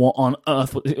understand what on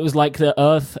earth. It was like the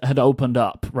earth had opened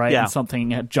up, right? Yeah. And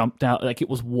something had jumped out. Like, it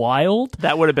was wild.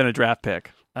 That would have been a draft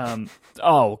pick. No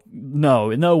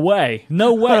way. Like,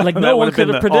 no one could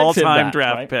have predicted all-time that,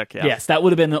 draft right? pick. Yeah. Yes, that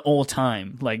would have been an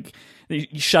all-time. Like,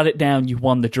 you shut it down, you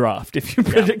won the draft if you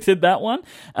predicted that one.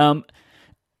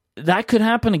 That could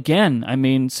happen again. I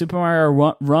mean, Super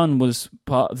Mario Run was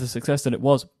part of the success that it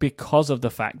was because of the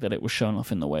fact that it was shown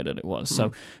off in the way that it was.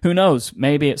 So who knows?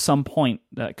 Maybe at some point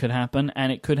that could happen,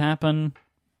 and it could happen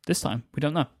this time. We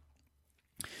don't know.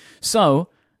 So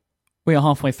we are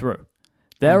halfway through.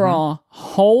 There are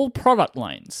whole product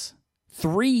lines,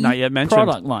 3 not yet mentioned.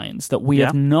 product lines that we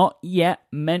have not yet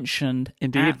mentioned.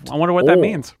 Indeed. I wonder what that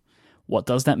means. What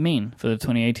does that mean for the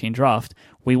 2018 draft?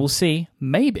 We will see,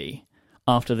 maybe,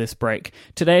 after this break.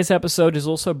 Today's episode is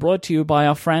also brought to you by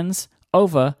our friends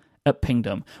over at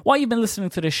Pingdom. While you've been listening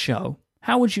to this show,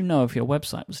 how would you know if your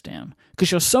website was down?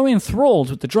 Because you're so enthralled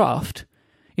with the draft.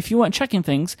 If you weren't checking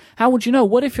things, how would you know?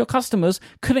 What if your customers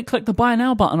couldn't click the Buy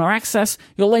Now button or access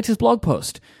your latest blog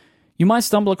post? You might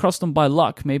stumble across them by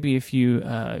luck. Maybe if you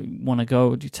want to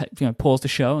go, pause the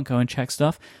show and go and check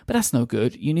stuff. But that's no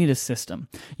good. You need a system.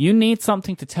 You need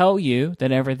something to tell you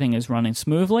that everything is running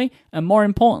smoothly, and more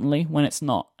importantly, when it's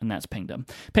not, and that's Pingdom.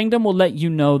 Pingdom will let you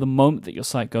know the moment that your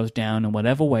site goes down in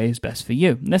whatever way is best for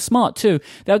you. And they're smart too.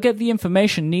 They'll get the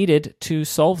information needed to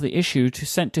solve the issue to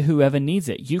send to whoever needs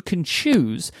it. You can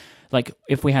choose. Like,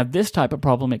 if we have this type of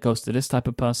problem, it goes to this type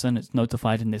of person. It's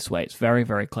notified in this way. It's very,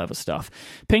 very clever stuff.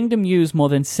 Pingdom use more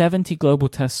than 70 global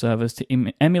test servers to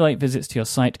emulate visits to your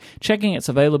site, checking its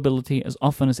availability as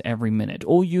often as every minute.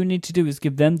 All you need to do is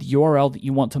give them the URL that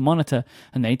you want to monitor,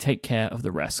 and they take care of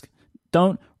the rest.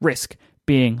 Don't risk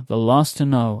being the last to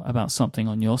know about something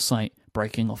on your site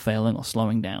breaking or failing or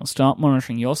slowing down. Start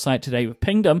monitoring your site today with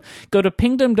Pingdom. Go to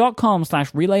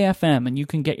pingdom.com/relayfm and you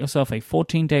can get yourself a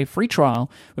 14-day free trial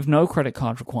with no credit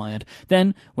card required.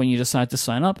 Then, when you decide to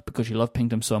sign up because you love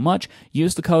Pingdom so much,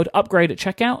 use the code UPGRADE at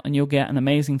checkout and you'll get an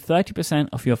amazing 30%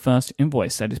 off your first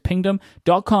invoice. That is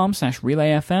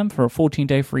pingdom.com/relayfm for a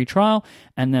 14-day free trial,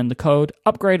 and then the code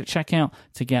UPGRADE at checkout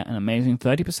to get an amazing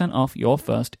 30% off your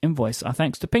first invoice. Our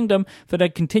thanks to Pingdom for their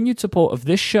continued support of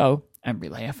this show and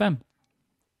Relay FM.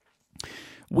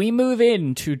 We move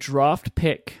into draft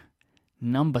pick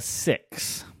number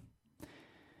 6.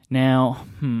 Now,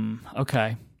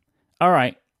 okay. All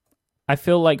right. I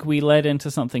feel like we led into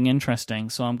something interesting,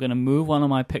 so I'm going to move one of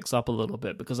my picks up a little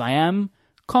bit because I am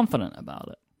confident about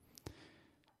it.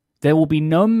 There will be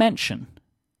no mention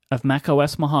of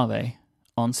macOS Mojave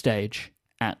on stage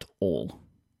at all.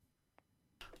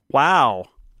 Wow.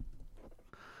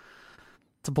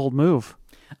 It's a bold move.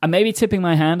 I may be tipping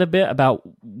my hand a bit about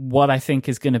what I think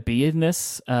is going to be in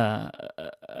this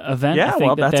event. Yeah,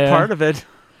 well, that's part of it.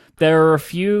 There are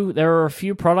a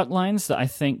few product lines that I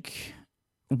think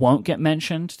won't get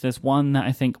mentioned. There's one that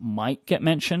I think might get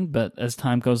mentioned, but as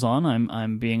time goes on,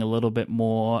 I'm being a little bit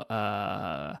more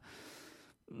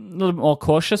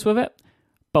cautious with it.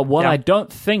 But what I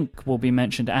don't think will be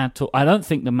mentioned at all, I don't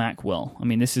think the Mac will. I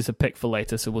mean, this is a pick for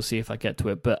later, so we'll see if I get to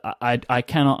it. But I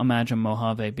cannot imagine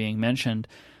Mojave being mentioned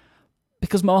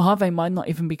because Mojave might not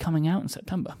even be coming out in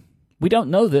September. We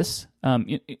don't know this.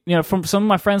 From some of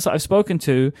my friends that I've spoken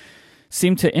to,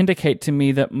 seem to indicate to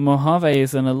me that Mojave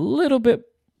is in a little bit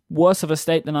worse of a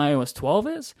state than iOS 12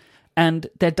 is, and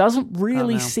there doesn't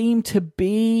really seem to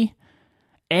be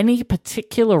any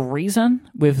particular reason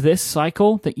with this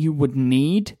cycle that you would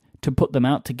need to put them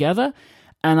out together.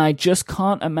 And I just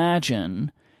can't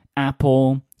imagine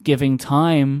Apple giving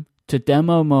time to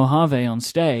demo Mojave on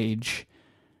stage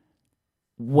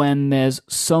when there's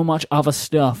so much other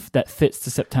stuff that fits the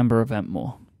September event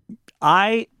more.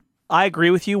 I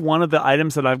agree with you. One of the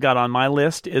items that I've got on my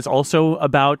list is also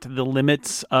about the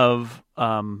limits of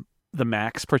the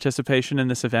Mac's participation in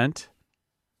this event.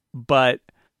 But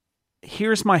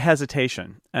here's my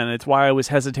hesitation, and it's why I was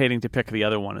hesitating to pick the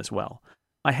other one as well.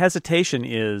 My hesitation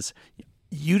is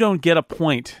you don't get a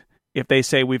point if they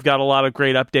say we've got a lot of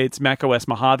great updates, macOS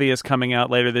Mojave is coming out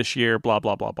later this year, blah,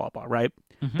 blah, blah, blah, blah, right?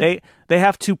 Mm-hmm. They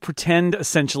have to pretend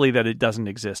essentially that it doesn't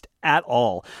exist at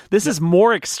all. This is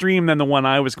more extreme than the one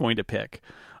I was going to pick.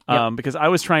 Because I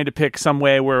was trying to pick some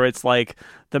way where it's like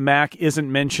the Mac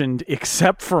isn't mentioned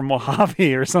except for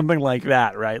Mojave or something like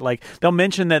that, right? Like they'll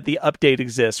mention that the update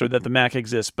exists or that the Mac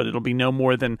exists, but it'll be no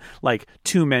more than like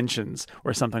 2 mentions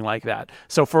or something like that.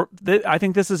 So I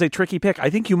think this is a tricky pick. I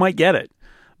think you might get it,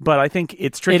 but I think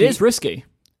it's tricky. It is risky.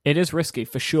 It is risky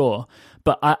for sure.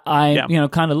 But I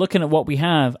kind of looking at what we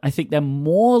have, I think they're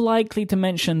more likely to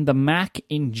mention the Mac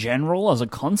in general as a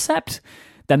concept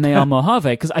than they are Mojave,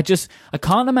 because I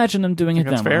can't imagine them doing a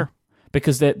demo. That's fair.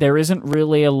 Because there isn't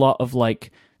really a lot of like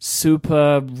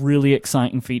super really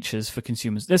exciting features for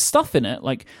consumers. There's stuff in it,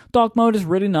 like dark mode is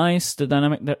really nice, the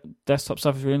dynamic desktop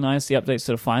stuff is really nice, the updates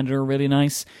to the Finder are really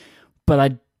nice, but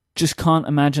I just can't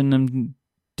imagine them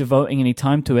devoting any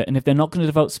time to it. And if they're not going to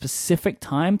devote specific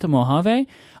time to Mojave,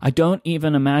 I don't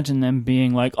even imagine them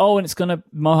being like, oh, and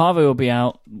Mojave will be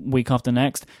out week after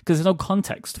next, because there's no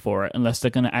context for it unless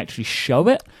they're going to actually show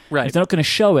it. Right. If they're not going to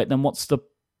show it, then what's the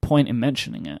point in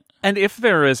mentioning it? And if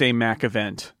there is a Mac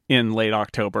event in late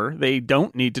October, they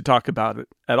don't need to talk about it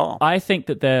at all. I think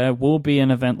that there will be an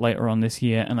event later on this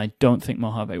year, and I don't think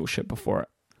Mojave will ship before it.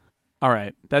 All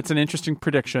right. That's an interesting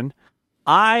prediction.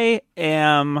 I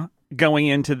am going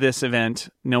into this event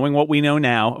knowing what we know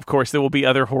now. Of course, there will be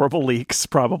other horrible leaks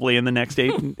probably in the next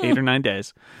 8 or 9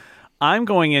 days. I'm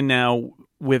going in now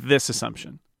with this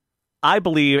assumption. I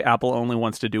believe Apple only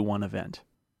wants to do one event.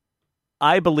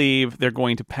 I believe they're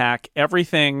going to pack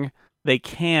everything they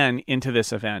can into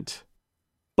this event,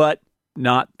 but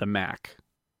not the Mac.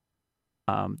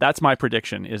 That's my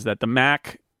prediction, is that the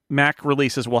Mac Mac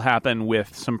releases will happen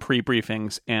with some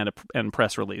pre-briefings and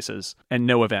press releases and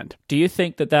no event. Do you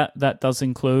think that does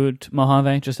include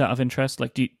Mojave, just out of interest?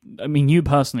 Like, you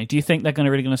personally, do you think they're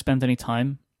really going to spend any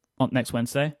time on next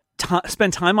Wednesday?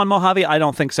 Spend time on Mojave? I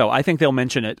don't think so. I think they'll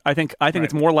mention it. I think right.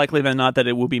 It's more likely than not that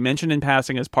it will be mentioned in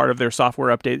passing as part of their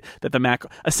software update, that the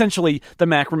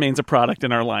Mac remains a product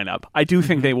in our lineup. I do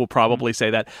think they will probably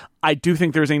say that. I do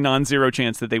think there's a non-zero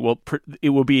chance that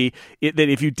that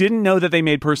if you didn't know that they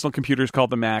made personal computers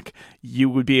called the Mac, you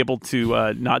would be able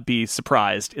to not be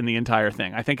surprised in the entire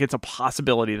thing. I think it's a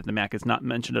possibility that the Mac is not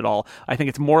mentioned at all. I think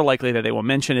it's more likely that they will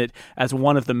mention it as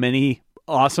one of the many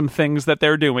awesome things that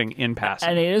they're doing in passing.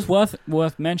 And it is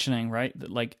worth mentioning, right, that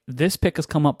like this pick has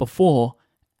come up before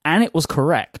and it was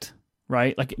correct,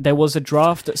 right? Like there was a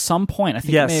draft at some point. I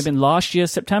think it may have been last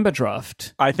year's September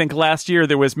draft. I think last year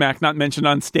there was Mac not mentioned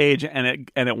on stage and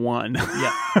it won.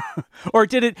 Yeah. or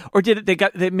did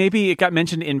it maybe it got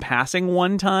mentioned in passing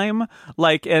one time,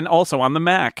 like, and also on the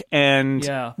Mac, and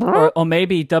yeah. Or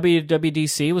maybe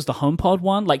WWDC was the HomePod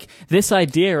one. Like this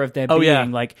idea of there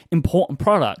being like important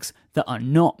products that are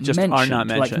not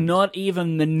mentioned. Like not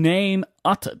even the name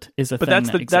uttered is a thing that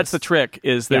exists. That's the trick,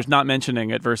 is there's not mentioning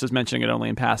it versus mentioning it only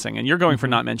in passing. And you're going for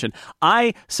not mentioned.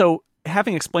 So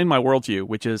having explained my worldview,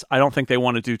 which is I don't think they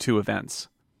want to do two events.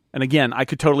 And again, I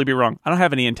could totally be wrong. I don't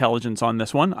have any intelligence on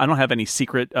this one. I don't have any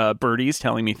secret birdies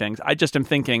telling me things. I just am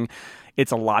thinking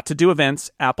it's a lot to do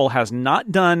events. Apple has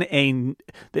not done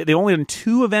they've only done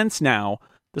 2 events now.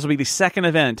 This will be the second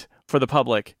event for the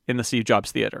public in the Steve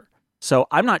Jobs Theater. So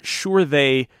I'm not sure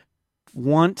they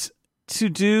want to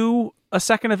do a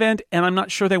second event, and I'm not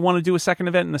sure they want to do a second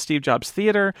event in the Steve Jobs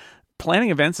Theater.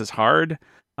 Planning events is hard.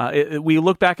 We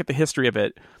look back at the history of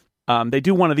it. They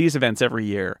do one of these events every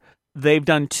year. They've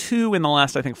done 2 in the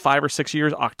last, I think, 5 or 6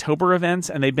 years, October events,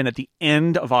 and they've been at the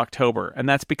end of October. And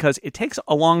that's because it takes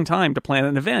a long time to plan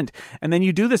an event. And then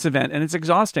you do this event, and it's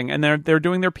exhausting. And they're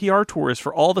doing their PR tours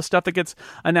for all the stuff that gets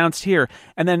announced here.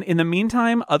 And then in the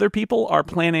meantime, other people are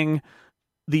planning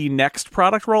the next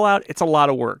product rollout. It's a lot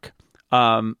of work.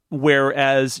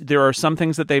 Whereas there are some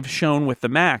things that they've shown with the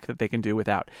Mac that they can do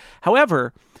without.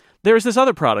 However, there's this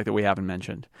other product that we haven't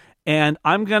mentioned. And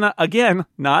I'm going to, again,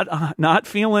 not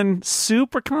feeling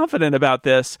super confident about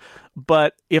this,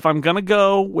 but if I'm going to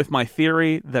go with my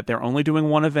theory that they're only doing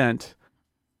one event,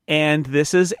 and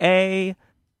this is an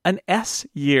S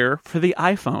year for the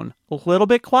iPhone, a little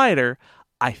bit quieter,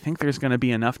 I think there's going to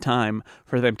be enough time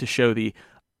for them to show the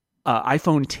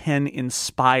iPhone 10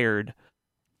 inspired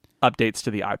updates to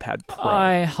the iPad Pro.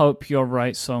 I hope you're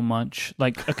right so much.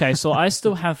 Like, okay, so I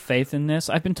still have faith in this.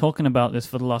 I've been talking about this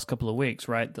for the last couple of weeks,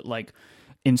 right? That like,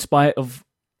 in spite of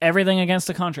everything against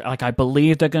the contrary, like I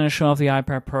believe they're going to show off the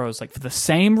iPad Pros, like for the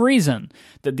same reason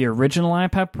that the original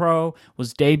iPad Pro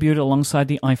was debuted alongside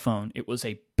the iPhone. It was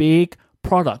a big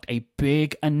product, a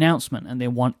big announcement, and they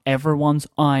want everyone's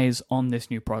eyes on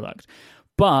this new product.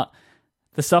 But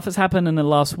the stuff that's happened in the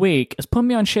last week has put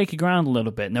me on shaky ground a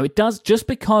little bit. Now, it does, just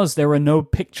because there are no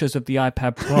pictures of the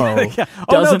iPad Pro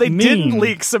doesn't they mean... didn't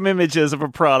leak some images of a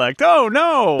product. Oh,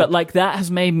 no! But, like, that has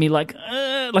made me, like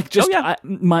just...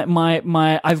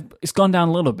 it's gone down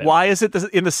a little bit. Why is it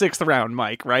in the 6th round,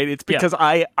 Mike, right? It's because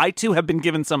I too, have been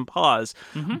given some pause,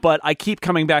 but I keep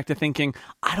coming back to thinking,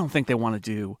 I don't think they want to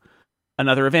do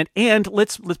another event. And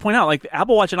let's point out, like, the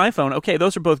Apple Watch and iPhone, okay,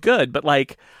 those are both good, but,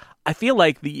 like, I feel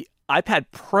like the iPad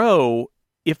Pro,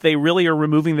 if they really are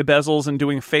removing the bezels and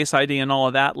doing Face ID and all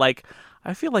of that, like,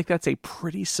 I feel like that's a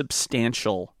pretty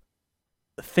substantial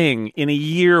thing in a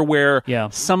year where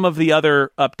some of the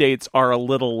other updates are a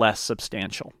little less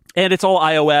substantial. And it's all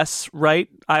iOS, right?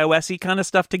 iOS-y kind of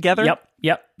stuff together.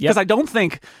 Yep. Because I don't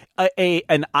think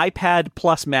an iPad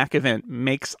plus Mac event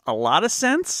makes a lot of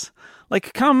sense.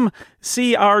 Like, come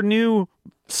see our new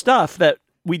stuff that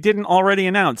we didn't already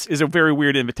announce is a very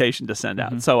weird invitation to send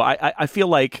out. So I feel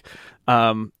like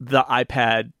the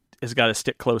iPad has got to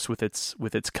stick close with its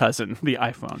cousin, the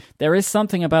iPhone. There is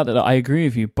something about that I agree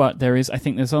with you, but I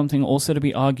think there's something also to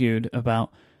be argued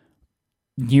about.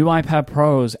 New iPad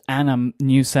Pros and a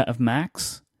new set of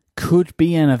Macs could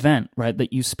be an event, right?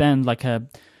 That you spend like a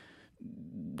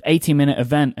 80-minute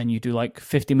event and you do like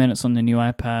 50 minutes on the new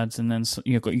iPads, and then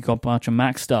you got a bunch of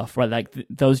Mac stuff, right? Like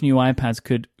those new iPads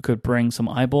could bring some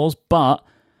eyeballs, but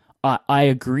I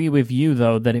agree with you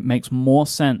though that it makes more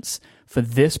sense for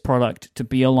this product to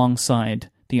be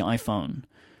alongside the iPhone,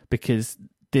 because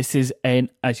this is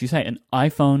as you say, an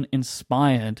iPhone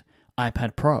inspired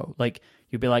iPad Pro. Like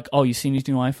you'd be like, oh, you seen these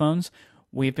new iPhones?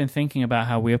 we've been thinking about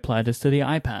how we applied this to the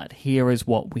iPad. Here is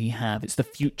what we have. It's the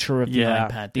future of the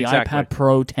iPad. The iPad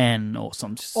Pro 10 or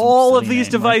some all of name, these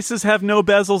devices have no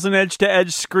bezels and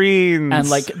edge-to-edge screens. And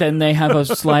like then they have a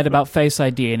slide about Face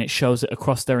ID and it shows it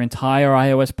across their entire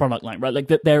iOS product line, right? Like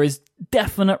that there is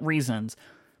definite reasons.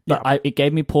 But it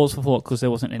gave me pause for thought because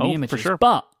there wasn't any images. For sure.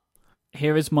 But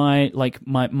here is my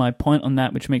point on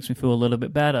that, which makes me feel a little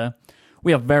bit better.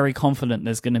 We are very confident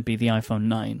there's going to be the iPhone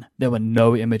 9. There were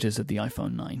no images of the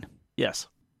iPhone 9. Yes.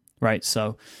 Right,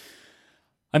 so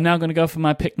I'm now going to go for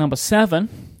my pick number 7.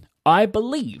 I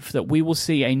believe that we will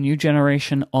see a new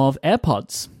generation of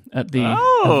AirPods at the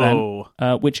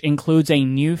event, which includes a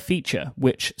new feature.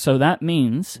 So that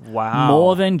means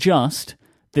more than just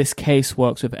this case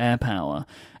works with AirPower.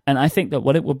 And I think that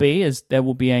what it will be is there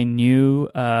will be a new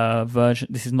version.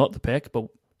 This is not the pick, but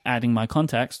adding my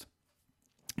context.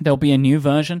 There'll be a new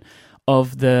version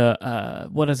of the,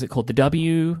 what is it called? The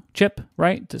W chip,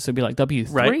 right? So it'll be like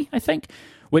W3, I think,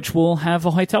 which will have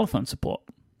a high telephone support.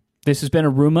 This has been a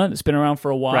rumor that's been around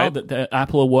for a while that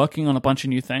Apple are working on a bunch of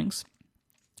new things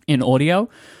in audio.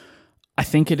 I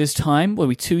think it is time. Will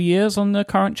be 2 years on the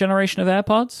current generation of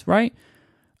AirPods, right?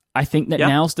 I think that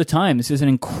now's the time. This is an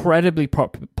incredibly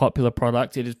popular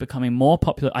product. It is becoming more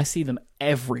popular. I see them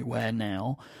everywhere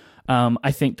now.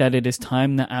 I think that it is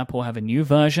time that Apple have a new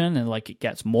version and like it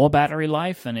gets more battery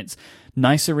life and it's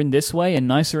nicer in this way and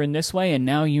nicer in this way. And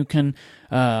now you can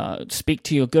speak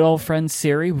to your good old friend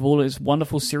Siri with all this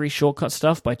wonderful Siri shortcut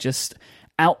stuff by just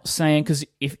saying, because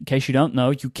in case you don't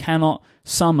know, you cannot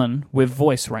summon with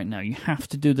voice right now. You have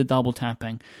to do the double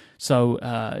tapping.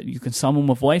 So you can summon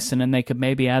with voice and then they could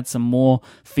maybe add some more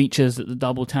features that the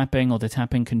double tapping or the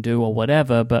tapping can do or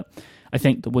whatever. But I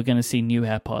think that we're going to see new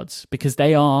AirPods because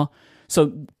they are...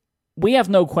 So we have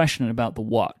no question about the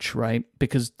watch, right?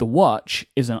 Because the watch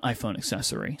is an iPhone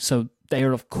accessory. So they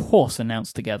are, of course,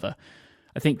 announced together.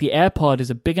 I think the AirPod is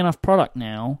a big enough product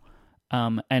now,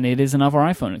 and it is another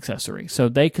iPhone accessory. So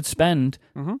they could spend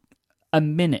a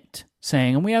minute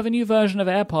saying, and we have a new version of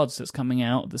AirPods that's coming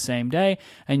out the same day,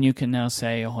 and you can now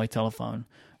say, ahoy telephone,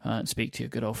 and speak to your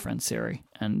good old friend Siri.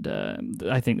 And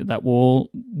I think that will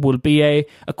be a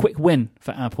quick win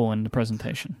for Apple in the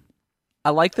presentation. I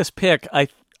like this pick.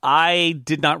 I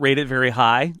did not rate it very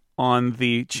high on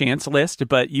the chance list,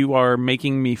 but you are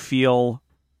making me feel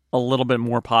a little bit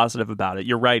more positive about it.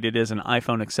 You're right, it is an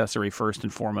iPhone accessory first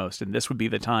and foremost, and this would be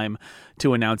the time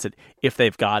to announce it if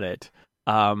they've got it.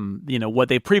 What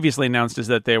they previously announced is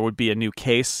that there would be a new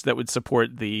case that would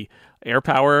support the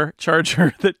AirPower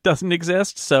charger that doesn't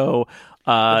exist. So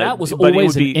that was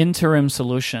always an interim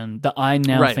solution that I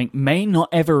now think may not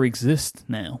ever exist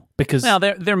now. Because now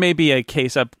there may be a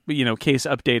case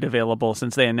update available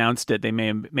since they announced it. They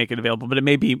may make it available, but it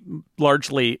may be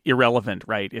largely irrelevant,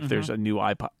 right? If there's a new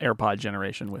AirPod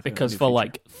generation with because for feature.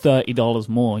 Like $30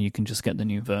 more, you can just get the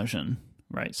new version,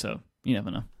 right? So you never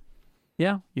know.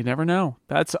 Yeah, you never know.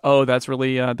 That's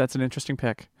really that's an interesting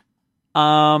pick.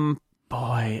 The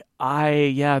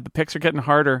picks are getting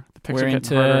harder. We're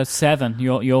into 7.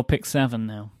 You'll pick 7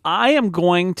 now. I am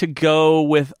going to go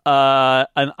with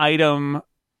an item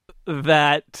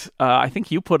that I think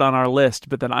you put on our list,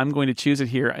 but then I'm going to choose it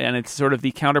here, and it's sort of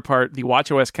the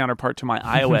watchOS counterpart to my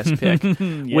iOS pick,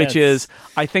 yes. Which is,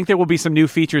 I think there will be some new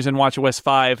features in watchOS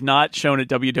 5 not shown at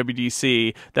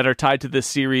WWDC that are tied to this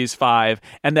Series 5,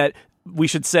 and that we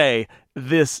should say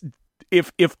this.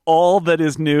 If all that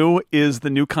is new is the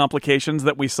new complications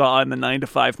that we saw in the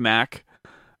 9to5 Mac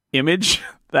image,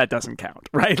 that doesn't count,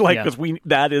 right? Because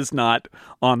that is not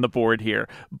on the board here.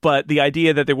 But the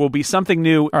idea that there will be something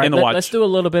new in the watch. Let's do a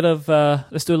little bit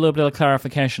of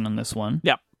clarification on this one.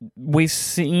 Yeah, we've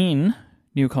seen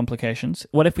new complications.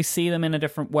 What if we see them in a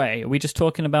different way? Are we just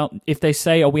talking about if they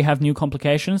say, we have new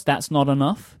complications, that's not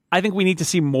enough? I think we need to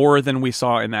see more than we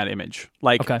saw in that image.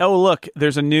 Look,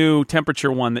 there's a new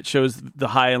temperature one that shows the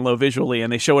high and low visually,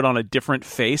 and they show it on a different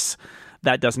face.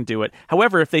 That doesn't do it.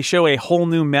 However, if they show a whole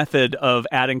new method of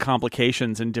adding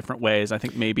complications in different ways, I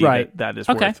think maybe that is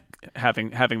worth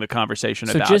having the conversation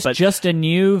about. So just a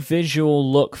new visual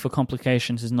look for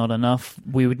complications is not enough.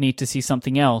 We would need to see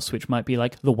something else, which might be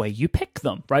like the way you pick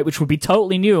them, right? Which would be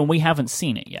totally new, and we haven't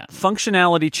seen it yet.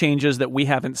 Functionality changes that we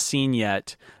haven't seen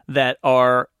yet that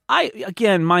are...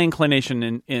 my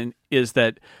inclination is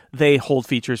that they hold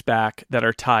features back that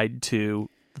are tied to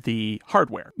the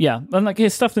hardware. Yeah, and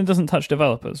here's stuff that doesn't touch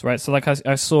developers, right? So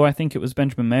I saw, I think it was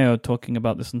Benjamin Mayo talking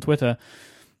about this on Twitter,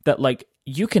 that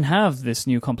you can have this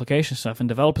new complication stuff and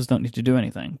developers don't need to do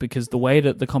anything because the way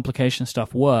that the complication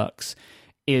stuff works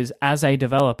is as a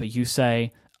developer, you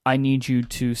say, I need you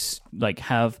to like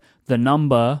have the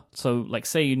number. So like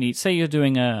say you're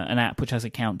doing an app which has a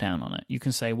countdown on it. You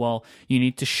can say, well, you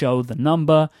need to show the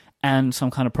number and some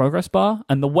kind of progress bar.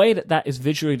 And the way that is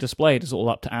visually displayed is all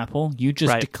up to Apple. You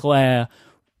just declare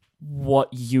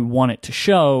what you want it to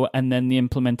show, and then the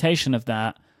implementation of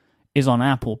that is on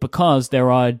Apple, because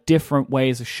there are different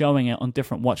ways of showing it on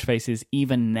different watch faces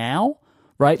even now,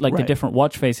 right? Like the different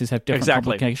watch faces have different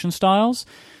publication styles.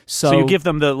 So you give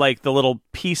them the little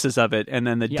pieces of it, and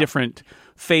then the different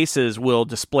faces will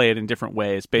display it in different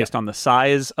ways based on the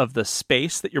size of the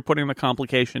space that you're putting the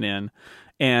complication in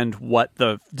and what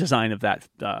the design of that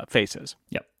face is.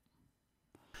 Yep.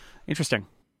 Interesting.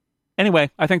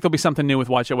 Anyway, I think there'll be something new with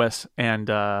watchOS, and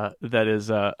that is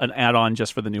an add-on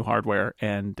just for the new hardware,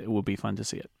 and it will be fun to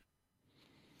see it.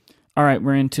 All right,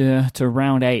 we're into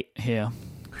round 8 here.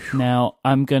 Now,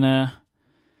 I'm gonna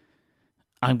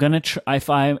if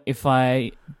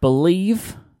I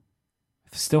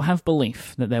still have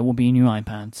belief that there will be new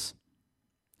iPads,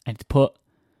 and to put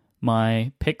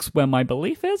my picks where my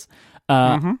belief is,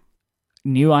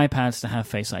 new iPads to have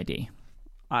Face ID.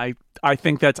 I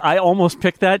think I almost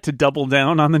picked that to double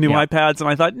down on the new iPads, and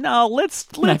I thought, no, let's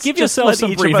give yourself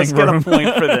some breathing room. Each of us get a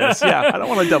point for this. I don't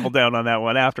want to double down on that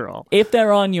one after all. If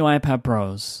there are new iPad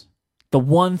Pros, the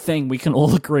one thing we can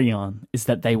all agree on is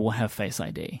that they will have Face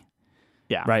ID.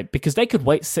 Yeah. Right? Because they could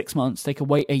wait 6 months, they could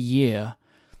wait a year.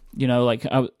 You know, like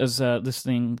I was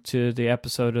listening to the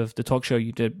episode of the talk show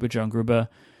you did with John Gruber,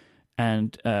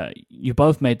 and you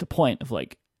both made the point of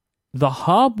like, the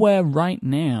hardware right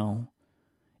now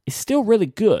is still really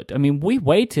good. I mean, we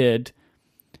waited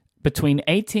between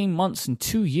 18 months and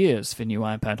 2 years for new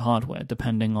iPad hardware,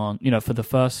 depending on, for the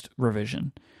first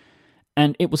revision.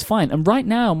 And it was fine. And right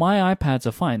now, my iPads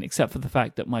are fine, except for the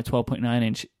fact that my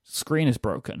 12.9-inch screen is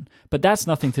broken. But that's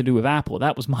nothing to do with Apple.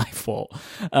 That was my fault.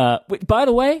 By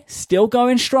the way, still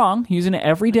going strong, using it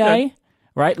every day,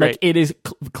 right? Great. Like, it is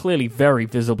clearly very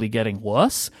visibly getting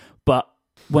worse. But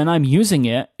when I'm using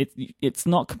it, it's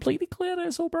not completely clear that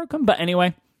it's all broken. But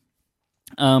anyway,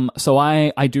 so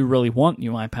I do really want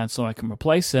new iPads so I can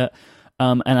replace it.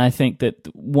 And I think that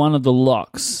one of the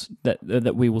locks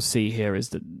that we will see here is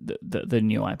that the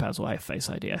new iPads will have Face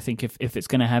ID. I think if it's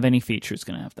going to have any feature, it's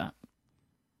going to have that.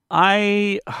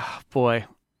 I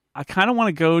kind of want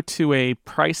to go to a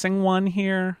pricing one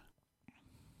here,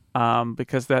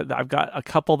 because I've got a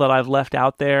couple that I've left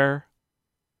out there.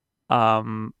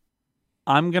 I'm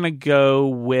going to go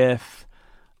with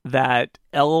that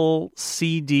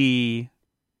LCD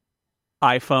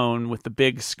iPhone with the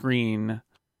big screen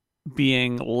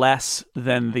being less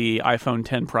than the iPhone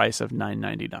 10 price of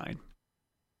 $999.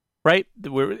 Right?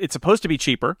 It's supposed to be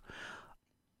cheaper.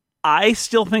 I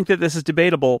still think that this is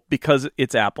debatable because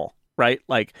it's Apple, right?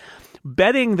 Like,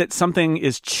 betting that something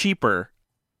is cheaper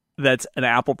that's an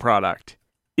Apple product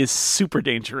is super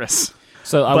dangerous.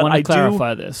 So I want to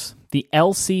clarify this. The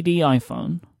LCD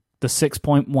iPhone, the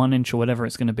 6.1 inch or whatever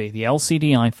it's going to be, the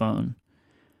LCD iPhone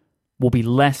will be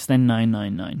less than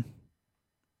 $999.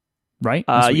 Right?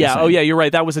 Yeah. Oh, yeah. You're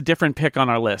right. That was a different pick on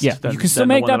our list. Yeah, you can still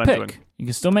make that pick. You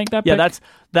can still make that pick. Yeah,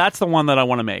 that's the one that I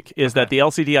want to make. Is that the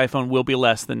LCD iPhone will be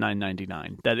less than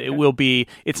 $999? That it will be.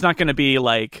 It's not going to be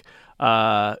like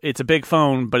it's a big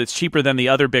phone, but it's cheaper than the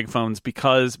other big phones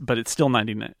but it's still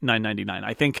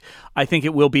 $999. I think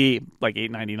it will be like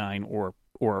 $899 or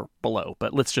below,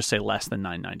 but let's just say less than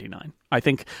 $999. I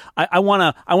think I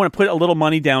want to put a little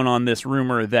money down on this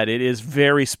rumor that it is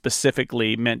very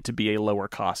specifically meant to be a lower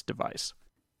cost device.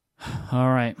 All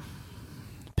right.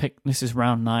 This is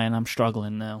round 9. I'm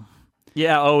struggling now.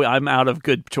 Yeah, I'm out of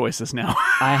good choices now.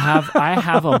 I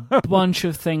have a bunch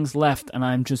of things left, and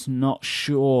I'm just not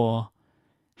sure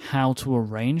how to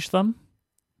arrange them.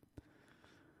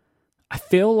 I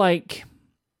feel like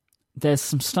there's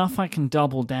some stuff I can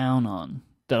double down on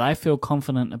that I feel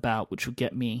confident about, which will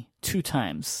get me 2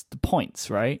 times the points,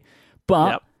 right?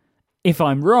 But if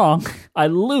I'm wrong, I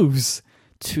lose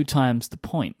 2 times the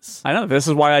points. I know. This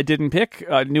is why I didn't pick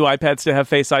new iPads to have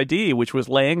Face ID, which was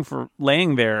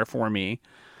laying there for me,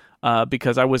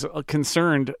 because I was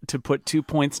concerned to put 2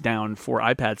 points down for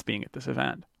iPads being at this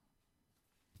event.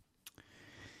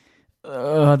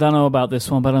 I don't know about this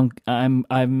one, but I'm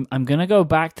gonna go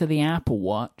back to the Apple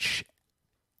Watch.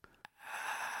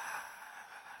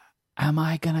 Am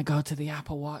I gonna go to the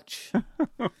Apple Watch?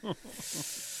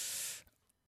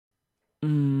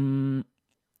 No,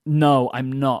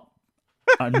 I'm not.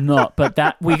 But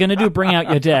that we're gonna do Bring Out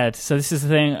Your Dead. So this is the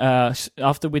thing.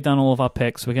 After we've done all of our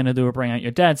picks, we're gonna do a Bring Out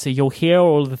Your Dead. So you'll hear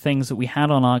all of the things that we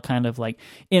had on our kind of like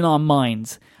in our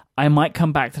minds. I might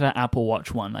come back to that Apple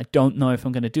Watch one. I don't know if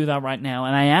I'm going to do that right now,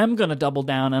 and I am going to double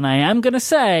down, and I am going to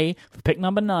say, for pick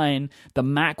number 9, the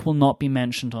Mac will not be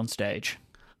mentioned on stage.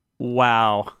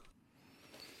 Wow.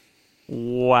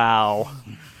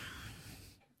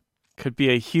 Could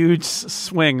be a huge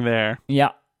swing there.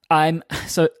 Yeah, I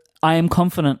am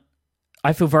confident.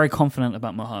 I feel very confident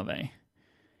about Mojave.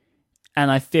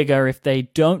 And I figure if they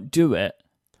don't do it,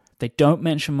 they don't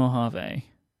mention Mojave,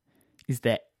 is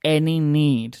there any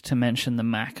need to mention the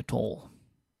Mac at all?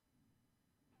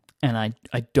 And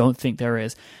I don't think there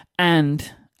is.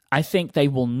 And I think they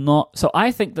will not. So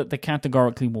I think that there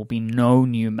categorically will be no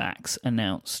new Macs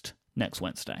announced next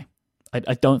Wednesday.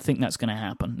 I don't think that's going to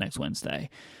happen next Wednesday,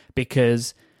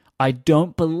 because I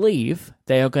don't believe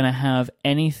they are going to have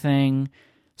anything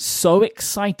so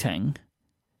exciting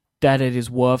that it is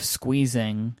worth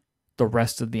squeezing the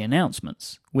rest of the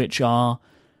announcements, which are,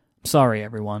 sorry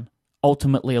everyone,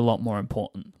 ultimately a lot more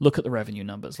important. Look at the revenue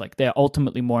numbers. Like, they're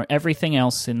ultimately more, everything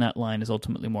else in that line is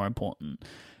ultimately more important.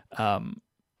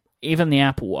 Even the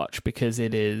Apple Watch, because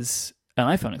it is an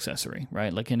iPhone accessory,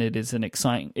 right? Like, and it is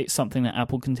it's something that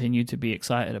Apple continue to be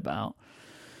excited about.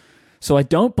 So I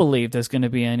don't believe there's going to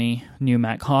be any new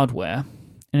Mac hardware.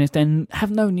 And if they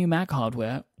have no new Mac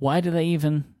hardware, why do they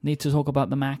even need to talk about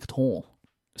the Mac at all?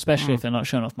 Especially if they're not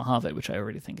showing off Mojave, which I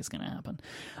already think is going to happen.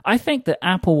 I think that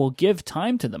Apple will give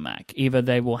time to the Mac. Either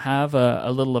they will have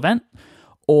a little event,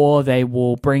 or they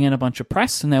will bring in a bunch of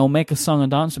press and they will make a song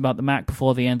and dance about the Mac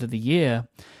before the end of the year.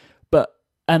 But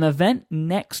an event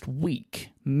next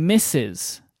week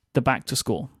misses the back to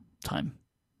school time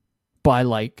by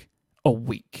like a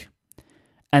week.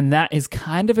 And that is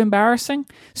kind of embarrassing.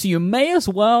 So you may as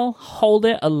well hold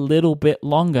it a little bit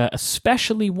longer,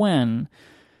 especially when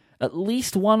at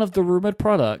least one of the rumored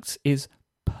products is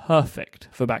perfect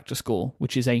for back to school,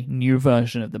 which is a new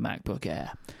version of the MacBook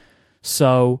Air.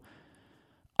 So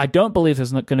I don't believe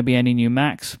there's not going to be any new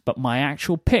Macs, but my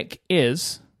actual pick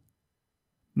is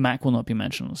Mac will not be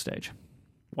mentioned on stage.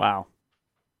 Wow.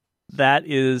 That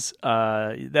is,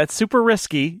 that's super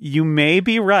risky. You may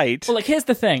be right. Well, like, here's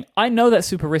the thing. I know that's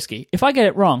super risky. If I get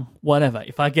it wrong, whatever.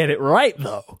 If I get it right,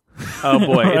 though. Oh,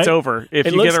 boy. Right? It's over. If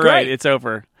you get it right, it's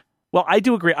over. Well, I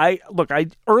do agree.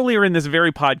 Earlier in this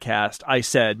very podcast, I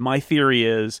said my theory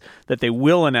is that they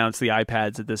will announce the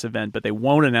iPads at this event, but they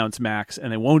won't announce Macs,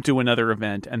 and they won't do another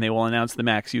event, and they will announce the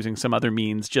Macs using some other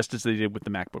means, just as they did with the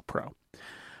MacBook Pro.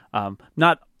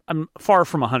 I'm far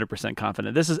from 100%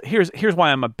 confident. Here's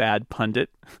why I'm a bad pundit,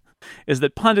 is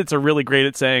that pundits are really great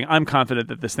at saying, I'm confident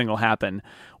that this thing will happen.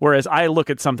 Whereas I look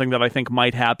at something that I think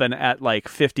might happen at like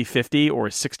 50-50 or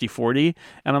 60-40,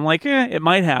 and I'm like, it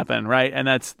might happen, right? And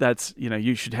that's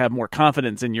you should have more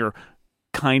confidence in your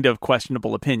kind of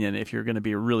questionable opinion if you're going to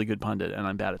be a really good pundit, and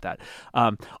I'm bad at that.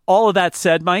 All of that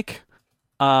said, Mike,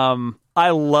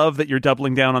 I love that you're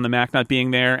doubling down on the Mac not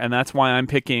being there, and that's why I'm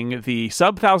picking the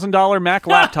sub-$1,000 Mac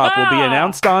laptop will be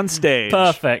announced on stage.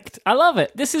 Perfect. I love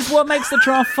it. This is what makes the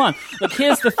draft fun. Look,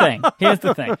 here's the thing.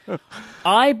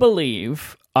 I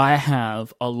believe I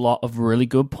have a lot of really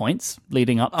good points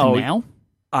leading up to now.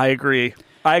 I agree.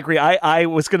 I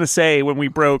was going to say when we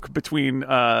broke between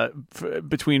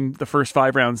the first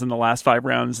 5 rounds and the last 5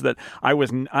 rounds that I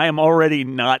am already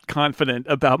not confident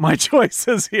about my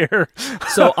choices here.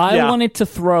 So I wanted to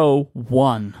throw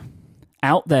one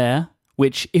out there,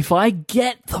 which if I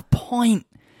get the point,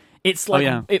 it's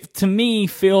like it to me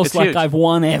feels it's like huge. I've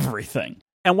won everything.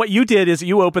 And what you did is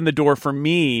you opened the door for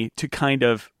me to kind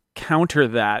of counter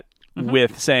that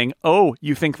with saying, "Oh,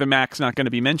 you think the Mac's not going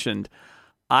to be mentioned?"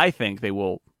 I think they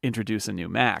will introduce a new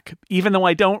Mac, even though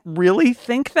I don't really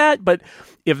think that. But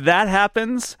if that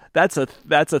happens, that's a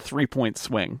 3-point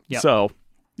swing. Yep. So,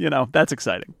 that's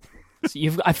exciting.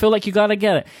 So I feel like you got to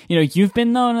get it. You've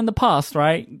been known in the past,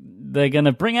 right? They're going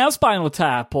to bring out Spinal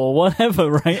Tap or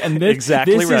whatever, right? And this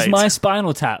is my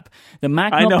Spinal Tap. The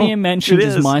Mac not being mentioned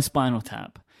is my Spinal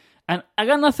Tap. And I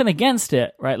got nothing against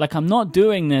it, right? Like, I'm not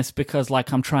doing this because,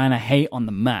 like, I'm trying to hate on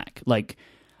the Mac. Like,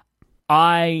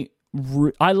 I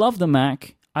love the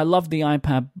Mac. I love the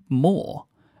iPad more,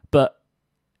 but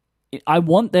I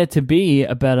want there to be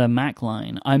a better Mac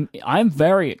line. I'm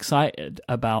very excited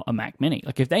about a Mac Mini.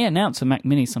 Like, if they announce a Mac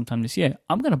Mini sometime this year,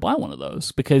 I'm going to buy one of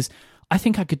those because I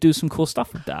think I could do some cool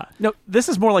stuff with that. No, this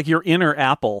is more like your inner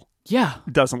Apple. Yeah,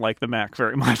 doesn't like the Mac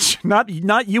very much. Not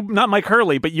you, not Mike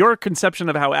Hurley, but your conception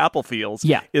of how Apple feels.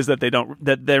 Is that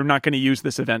they're not going to use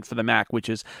this event for the Mac, which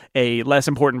is a less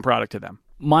important product to them.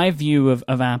 My view of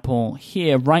Apple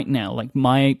here right now, like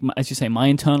as you say, my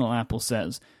internal Apple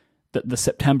says that the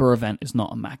September event is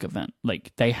not a Mac event.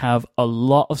 Like, they have a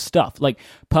lot of stuff. Like,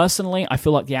 personally, I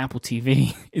feel like the Apple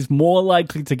TV is more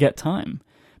likely to get time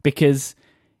because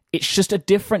it's just a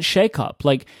different shakeup.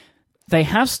 Like, they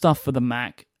have stuff for the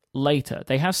Mac later.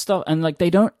 They have stuff, and like, they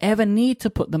don't ever need to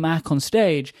put the Mac on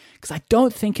stage because I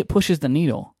don't think it pushes the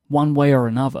needle one way or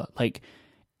another. Like,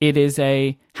 it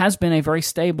has been a very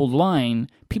stable line.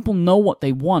 People know what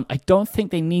they want. I don't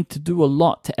think they need to do a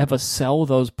lot to ever sell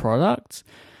those products,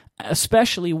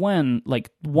 especially when, like,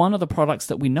 one of the products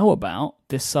that we know about,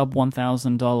 this sub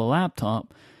 $1,000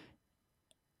 laptop,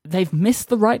 they've missed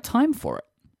the right time for it.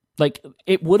 Like,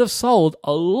 it would have sold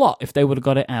a lot if they would have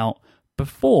got it out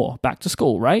before back to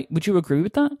school, right? Would you agree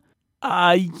with that?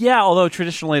 Yeah, although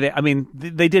traditionally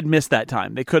they did miss that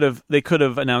time. They could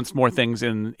have announced more things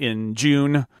in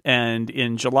June and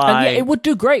in July. And yeah, it would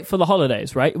do great for the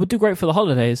holidays, right? It would do great for the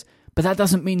holidays, but that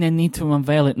doesn't mean they need to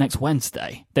unveil it next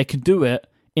Wednesday. They could do it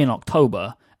in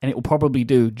October, and it will probably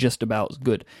do just about as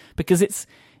good because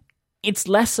it's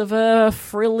less of a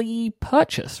frilly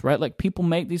purchase, right? Like, people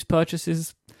make these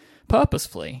purchases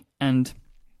purposefully, and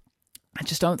I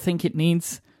just don't think it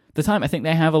needs the time. I think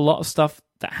they have a lot of stuff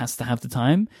that has to have the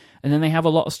time, and then they have a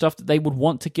lot of stuff that they would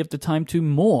want to give the time to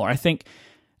more. I think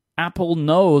Apple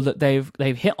know that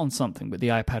they've hit on something with the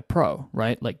iPad Pro,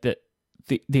 right? Like, that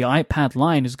the iPad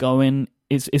line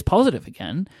is positive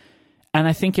again. And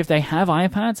I think if they have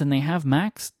iPads and they have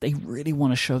Macs, they really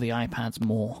want to show the iPads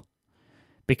more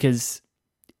because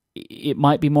it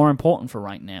might be more important for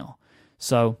right now.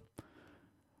 So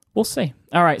we'll see.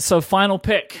 All right, so final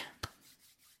pick.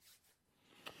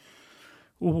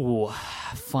 Ooh,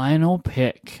 final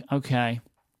pick. Okay.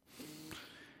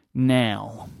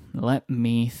 Now, let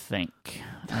me think.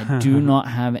 I do not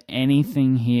have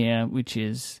anything here which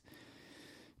is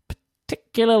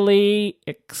particularly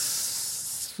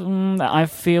that I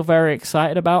feel very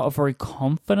excited about or very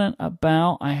confident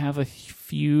about. I have a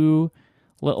few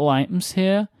little items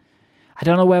here. I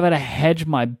don't know whether to hedge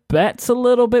my bets a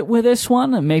little bit with this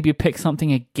one and maybe pick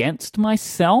something against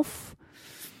myself.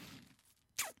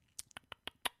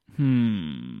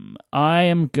 I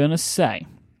am going to say,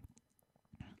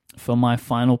 for my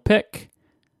final pick,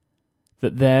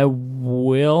 that there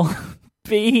will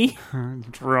be...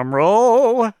 Drum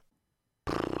roll!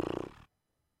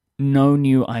 No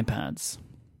new iPads.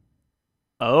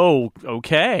 Oh,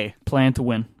 okay. Plan to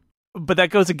win. But that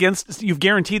goes against... You've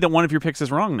guaranteed that one of your picks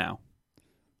is wrong now.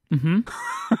 Mm-hmm.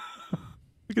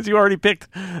 Because you already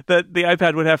picked that the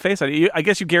iPad would have Face ID. I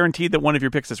guess you guaranteed that one of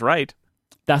your picks is right.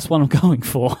 That's what I'm going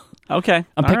for. Okay.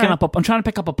 I'm trying to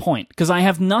pick up a point because I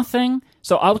have nothing.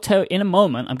 So I'll tell in a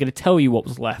moment. I'm going to tell you what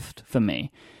was left for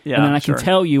me, and then I can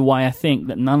tell you why I think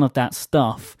that none of that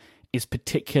stuff is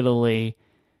particularly.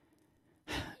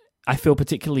 I feel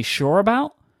particularly sure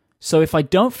about. So if I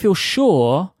don't feel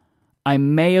sure, I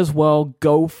may as well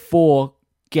go for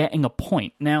getting a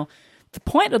point. Now, the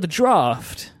point of the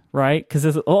draft. Right? Because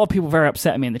there's a lot of people very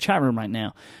upset at me in the chat room right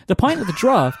now. The point of the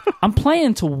draft, I'm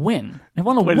playing to win. If I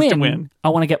want to win, I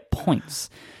want to get points.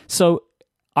 So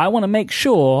I want to make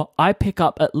sure I pick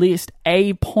up at least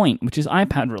a point, which is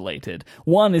iPad related.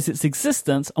 One is its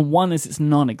existence, and one is its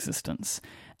non-existence.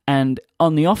 And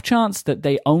on the off chance that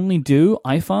they only do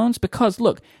iPhones, because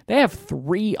look, they have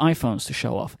 3 iPhones to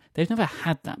show off. They've never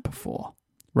had that before.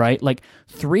 Right? Like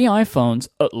 3 iPhones,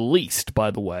 at least,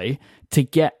 by the way, to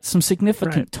get some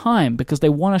significant time because they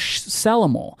want to sell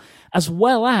them all, as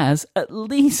well as at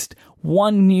least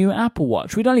 1 new Apple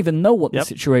Watch. We don't even know what the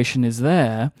situation is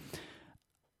there.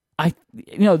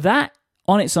 That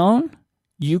on its own,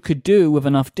 you could do with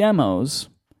enough demos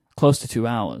close to 2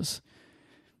 hours.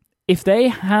 If they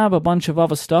have a bunch of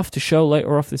other stuff to show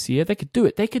later off this year, they could do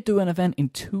it. They could do an event in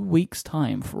 2 weeks'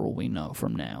 time, for all we know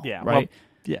from now. Yeah, right? Well,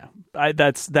 yeah,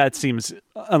 that seems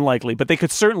unlikely, but they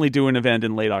could certainly do an event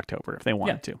in late October if they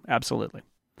wanted to. Absolutely.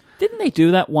 Didn't they do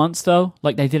that once, though?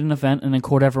 Like, they did an event and then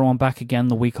called everyone back again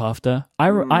the week after? I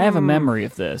have a memory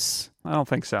of this. I don't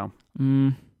think so.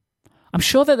 I'm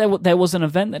sure that there was an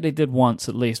event that they did once,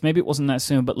 at least. Maybe it wasn't that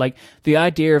soon, but, like, the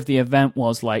idea of the event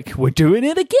was, like, we're doing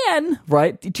it again,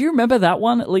 right? Do you remember that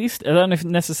one, at least? I don't know if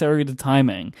necessarily the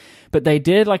timing, but they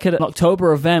did, like, an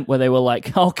October event where they were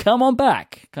like, oh, come on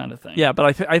back, kind of thing. Yeah,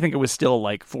 but I think it was still,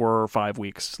 like, 4 or 5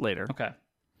 weeks later. Okay.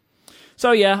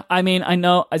 So, yeah, I mean, I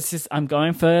know I'm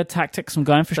going for tactics, I'm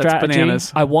going for strategy. That's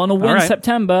bananas. I want to win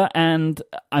September, and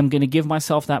I'm going to give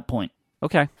myself that point.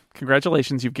 Okay.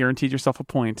 Congratulations, you've guaranteed yourself a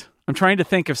point. I'm trying to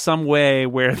think of some way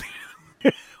where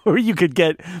you could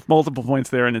get multiple points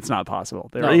there, and it's not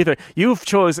possible. Either you've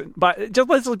chosen, but just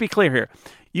let's be clear here.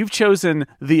 You've chosen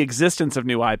the existence of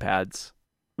new iPads.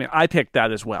 I mean, I picked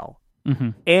that as well,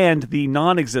 and the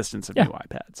non-existence of new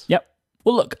iPads. Yep.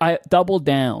 Well, look, I doubled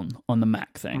down on the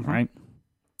Mac thing, right?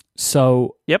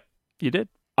 So, yep, you did.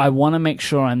 I want to make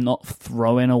sure I'm not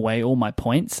throwing away all my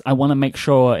points. I want to make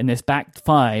sure in this back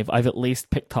 5, I've at least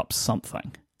picked up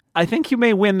something. I think you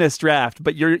may win this draft,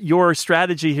 but your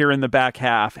strategy here in the back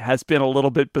half has been a little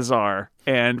bit bizarre,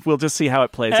 and we'll just see how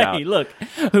it plays out. Hey, look,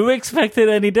 who expected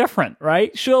any different,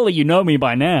 right? Surely you know me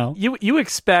by now. You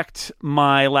expect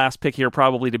my last pick here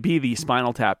probably to be the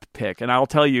Spinal Tap pick, and I'll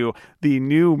tell you, the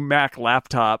new Mac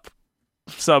laptop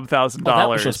sub $1,000 that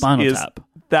was your Spinal Tap.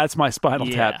 That's my Spinal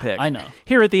Tap pick. I know.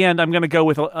 Here at the end, I'm going to go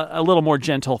with a little more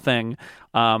gentle thing.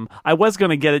 I was going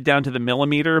to get it down to the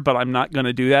millimeter, but I'm not going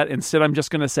to do that. Instead, I'm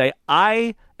just going to say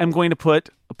I am going to put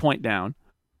a point down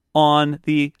on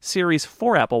the Series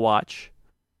 4 Apple Watch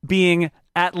being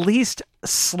at least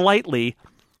slightly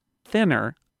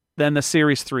thinner than the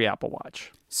Series 3 Apple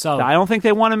Watch. So I don't think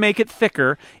they want to make it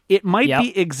thicker. It might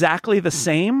be exactly the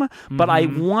same, but I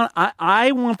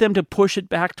want them to push it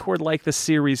back toward like the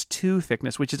Series 2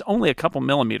 thickness, which is only a couple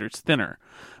millimeters thinner.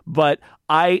 But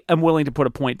I am willing to put a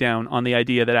point down on the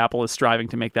idea that Apple is striving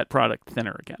to make that product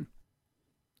thinner again.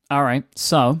 All right.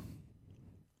 So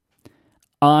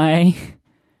I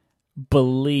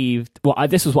believed... Well,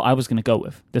 this was what I was going to go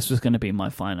with. This was going to be my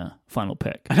final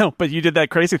pick. I know, but you did that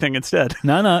crazy thing instead.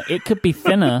 No. It could be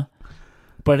thinner...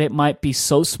 but it might be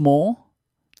so small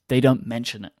they don't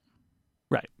mention it.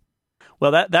 Right. Well,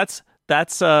 that's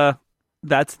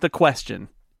the question: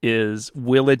 is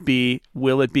will it be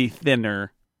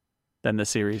thinner than the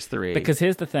Series 3? Because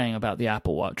here's the thing about the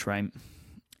Apple Watch, right?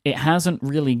 It hasn't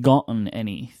really gotten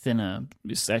any thinner.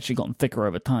 It's actually gotten thicker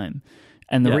over time.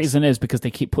 And the reason is because they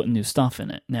keep putting new stuff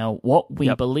in it. Now, what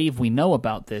we believe we know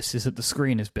about this is that the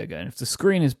screen is bigger. And if the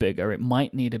screen is bigger, it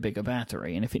might need a bigger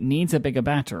battery. And if it needs a bigger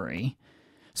battery...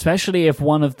 especially if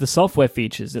one of the software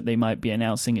features that they might be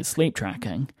announcing is sleep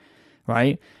tracking,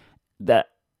 right? That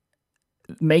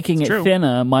making it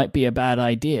thinner might be a bad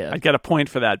idea. I'd get a point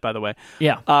for that, by the way.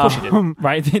 Yeah, of course you do.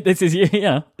 Right? This is,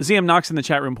 ZM Knox in the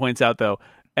chat room points out, though,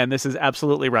 and this is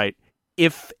absolutely right,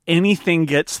 if anything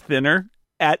gets thinner,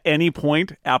 at any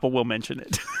point, Apple will mention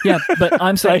it. Yeah, but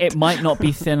I'm saying it might not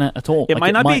be thinner at all. It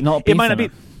might not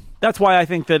be. That's why I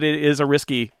think that it is a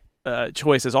risky...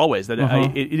 choice as always that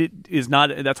it is not.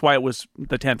 That's why it was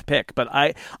the 10th pick. But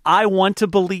I want to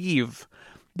believe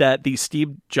that the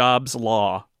Steve Jobs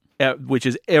law, which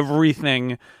is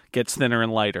everything gets thinner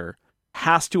and lighter,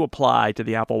 has to apply to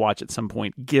the Apple Watch at some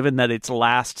point, given that its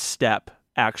last step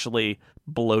actually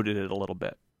bloated it a little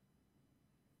bit.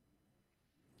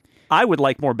 I would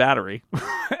like more battery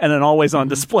and an always-on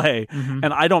display,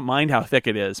 and I don't mind how thick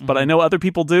it is, but I know other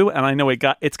people do, and I know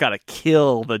it's got to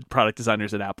kill the product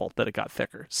designers at Apple that it got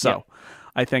thicker. So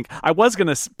I think I was going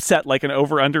to set like an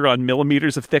over-under on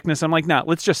millimeters of thickness. I'm like, nah,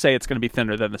 let's just say it's going to be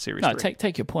thinner than the Series 3.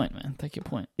 Take your point, man. Take your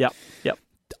point. Yep.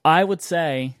 I would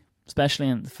say,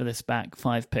 especially for this back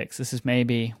 5 picks, this is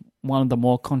maybe one of the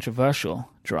more controversial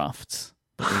drafts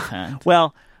that we've had.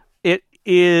 Well, it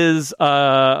is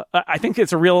I think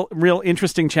it's a real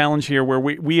interesting challenge here where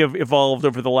we have evolved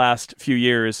over the last few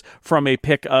years from a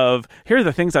pick of here are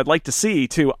the things I'd like to see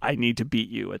to I need to beat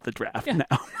you at the draft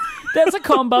now. There's a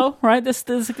combo, right? There's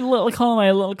a little column A,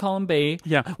 a little column B.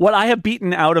 Yeah. What I have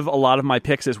beaten out of a lot of my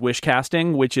picks is wish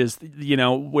casting, which is,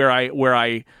 where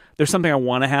I there's something I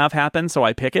want to have happen, so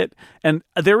I pick it. And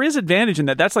there is advantage in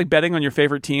that. That's like betting on your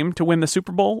favorite team to win the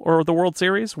Super Bowl or the World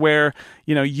Series, where,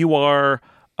 you are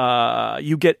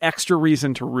you get extra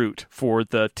reason to root for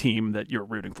the team that you're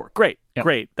rooting for. Great.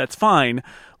 That's fine.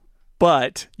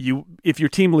 But if your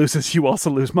team loses, you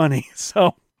also lose money.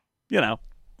 So,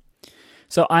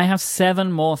 So I have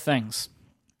 7 more things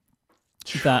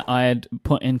that I had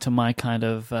put into my kind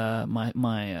of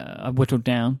I whittled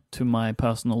down to my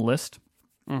personal list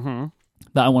that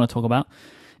I want to talk about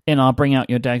in our Bring Out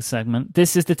Your Dag segment.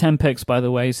 This is the 10 picks, by the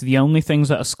way. So the only things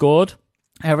that are scored.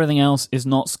 Everything else is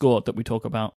not scored that we talk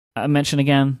about. I mention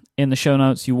again, in the show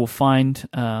notes, you will find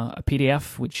a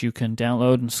PDF which you can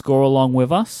download and score along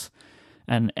with us.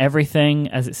 And everything,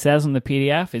 as it says in the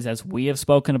PDF, is as we have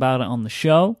spoken about it on the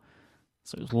show.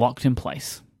 So it's locked in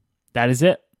place. That is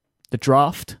it. The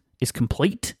draft is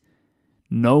complete.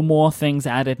 No more things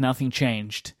added, nothing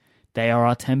changed. They are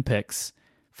our 10 picks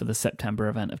for the September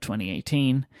event of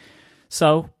 2018.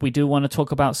 So we do want to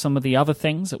talk about some of the other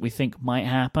things that we think might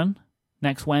happen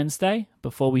next Wednesday.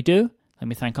 Before we do, let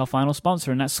me thank our final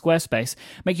sponsor, and that's Squarespace.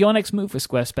 Make your next move with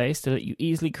Squarespace to let you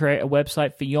easily create a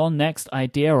website for your next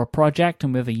idea or project,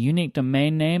 and with a unique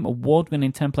domain name,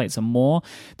 award-winning templates, and more,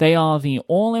 they are the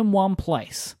all-in-one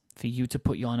place for you to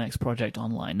put your next project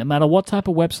online. No matter what type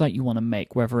of website you want to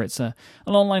make, whether it's an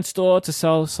online store to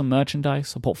sell some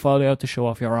merchandise, a portfolio to show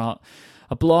off your art,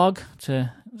 a blog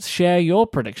to share your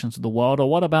predictions of the world? Or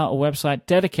what about a website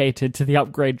dedicated to the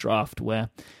upgrade draft where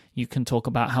you can talk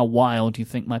about how wild you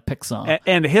think my picks are?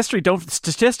 And history,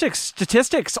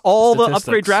 statistics, all the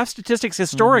upgrade draft statistics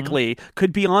historically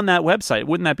could be on that website.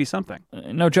 Wouldn't that be something?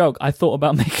 No joke. I thought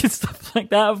about making stuff like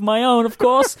that of my own, of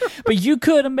course, but you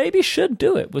could and maybe should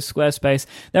do it with Squarespace.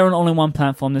 They're an all-in-one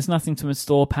platform. There's nothing to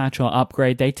install, patch, or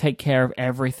upgrade. They take care of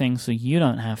everything so you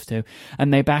don't have to,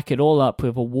 and they back it all up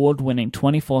with award-winning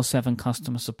 24/7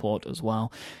 customer support as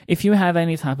well. If you have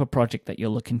any type of project that you're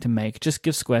looking to make, just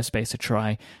give Squarespace a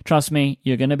try. Trust me,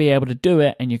 you're going to be able to do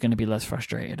it, and you're going to be less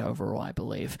frustrated overall, I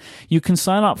believe. You can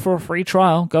sign up for a free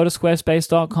trial. Go to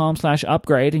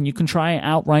squarespace.com/upgrade, and you can try it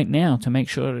out right now to make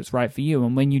sure that it's right for you.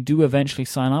 And when you do eventually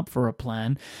sign up for a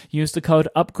plan, use the code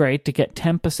UPGRADE to get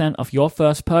 10% off your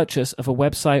first purchase of a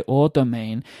website or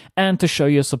domain, and to show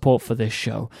your support for this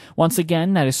show. Once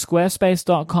again, that is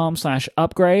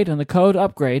squarespace.com/upgrade, and the code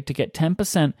UPGRADE to get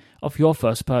 10% off your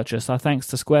first purchase. Our thanks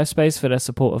to Squarespace for their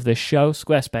support of this show.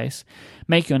 Squarespace,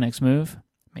 make your next move,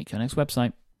 make your next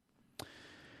website.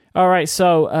 All right,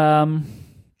 so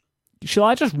shall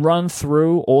I just run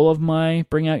through all of my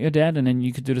Bring Out Your Dead, and then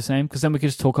you could do the same? Because then we could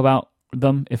just talk about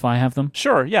them if I have them.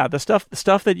 Sure, yeah, the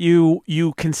stuff that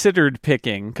you considered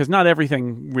picking, because not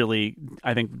everything really,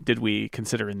 I think, did we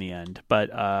consider in the end.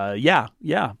 But yeah.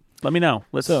 Let me know.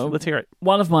 Let's hear it.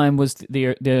 One of mine was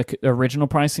the original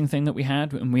pricing thing that we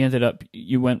had, and we ended up,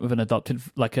 you went with an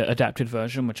adapted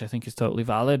version, which I think is totally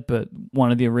valid. But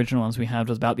one of the original ones we had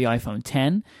was about the iPhone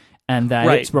 10, and that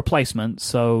its replacement,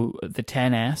 so the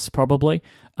 10s probably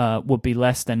would be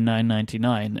less than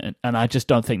 $9.99, and I just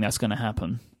don't think that's going to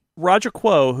happen. Roger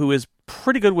Kuo, who is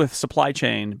pretty good with supply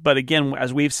chain, but again,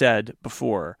 as we've said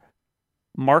before,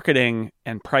 marketing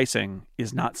and pricing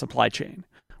is not supply chain.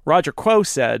 Roger Kuo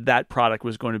said that product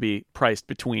was going to be priced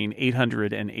between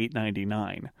 $800 and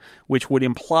 $899, which would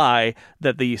imply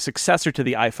that the successor to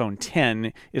the iPhone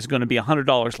 10 is going to be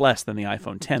 $100 less than the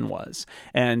iPhone 10 was.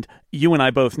 And you and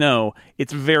I both know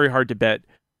it's very hard to bet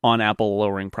on Apple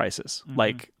lowering prices. Mm-hmm.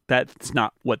 Like, that's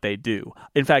not what they do.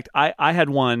 In fact, I had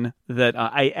one that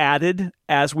I added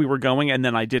as we were going, and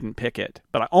then I didn't pick it.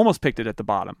 But I almost picked it at the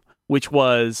bottom, which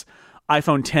was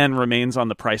iPhone 10 remains on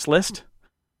the price list.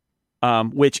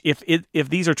 Which, if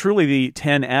these are truly the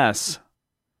 10s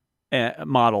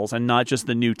models and not just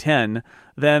the new 10,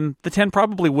 then the 10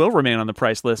 probably will remain on the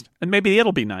price list, and maybe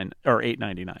it'll be $9 or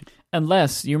 $8.99.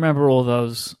 Unless you remember all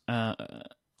those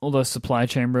supply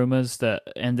chain rumors that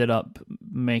ended up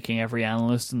making every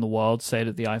analyst in the world say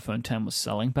that the iPhone 10 was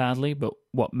selling badly, but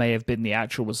what may have been the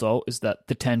actual result is that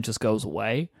the 10 just goes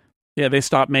away. Yeah, they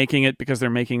stopped making it because they're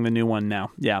making the new one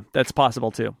now. Yeah, that's possible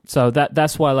too. So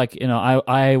that's why,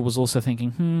 I was also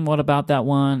thinking, what about that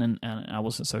one? And I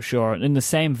wasn't so sure. In the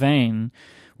same vein,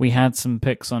 we had some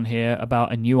picks on here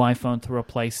about a new iPhone to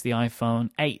replace the iPhone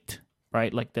 8,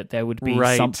 right? Like that there would be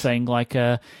something like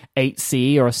a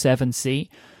 8C or a 7C.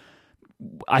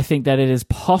 I think that it is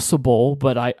possible,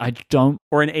 but I don't...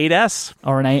 Or an 8S.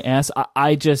 Or an 8S.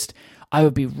 I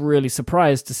would be really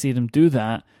surprised to see them do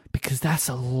that, because that's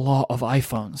a lot of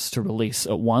iPhones to release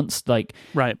at once. That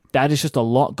is just a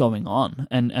lot going on.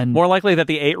 And more likely that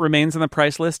the 8 remains on the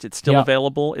price list. It's still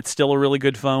available. It's still a really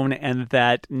good phone. And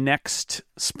that next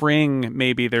spring,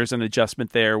 maybe there's an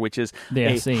adjustment there, which is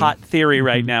a hot theory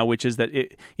right now, which is that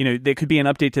there could be an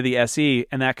update to the SE,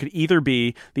 and that could either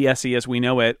be the SE as we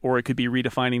know it, or it could be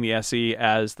redefining the SE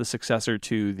as the successor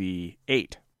to the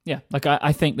 8. Yeah,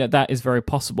 I think that is very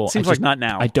possible. Seems like not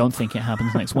now. I don't think it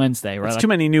happens next Wednesday, right? It's too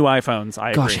many new iPhones, I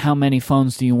agree. Gosh, how many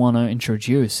phones do you want to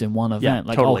introduce in one event?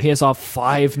 Totally. Here's our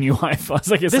 5 new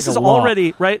iPhones. This is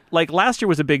already, right? Like last year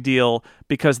was a big deal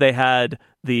because they had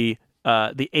the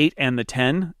 8 and the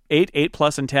 10. 8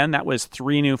 Plus, and 10, that was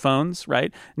 3 new phones,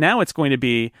 right? Now it's going to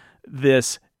be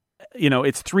this...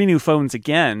 it's 3 new phones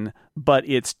again, but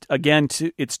it's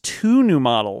 2 new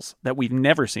models that we've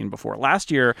never seen before.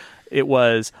 Last year, it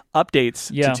was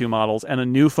updates to 2 models and a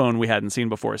new phone we hadn't seen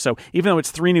before. So even though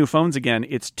it's 3 new phones again,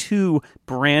 it's 2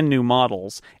 brand new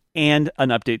models and an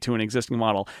update to an existing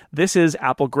model. This is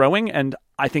Apple growing, and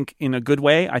I think in a good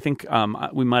way. I think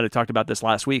we might have talked about this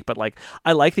last week, but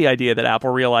I like the idea that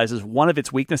Apple realizes one of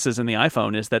its weaknesses in the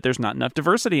iPhone is that there's not enough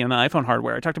diversity in the iPhone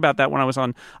hardware. I talked about that when I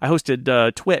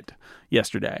hosted Twit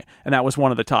yesterday, and that was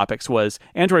one of the topics was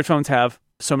Android phones have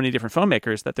so many different phone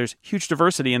makers that there's huge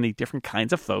diversity in the different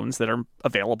kinds of phones that are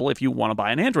available if you want to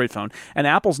buy an Android phone. And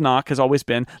Apple's knock has always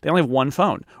been they only have 1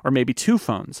 phone or maybe 2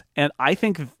 phones. And I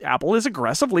think Apple is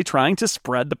aggressively trying to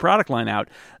spread the product line out.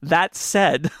 That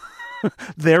said,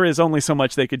 there is only so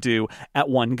much they could do at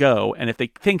one go. And if they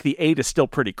think the 8 is still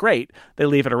pretty great, they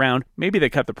leave it around. Maybe they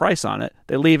cut the price on it.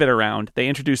 They leave it around. They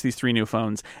introduce these 3 new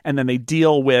phones, and then they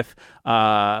deal with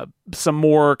some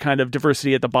more kind of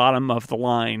diversity at the bottom of the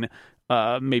line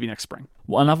maybe next spring.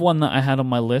 Well, another one that I had on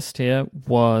my list here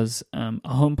was a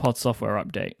HomePod software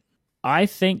update. I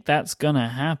think that's going to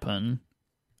happen.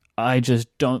 I just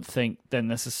don't think they're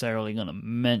necessarily going to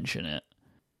mention it.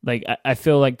 Like, I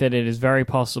feel like that it is very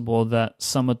possible that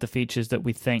some of the features that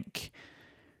we think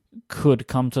could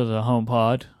come to the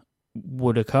HomePod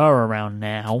would occur around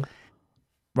now,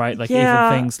 right? Like, even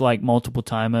things like multiple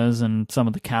timers and some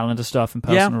of the calendar stuff and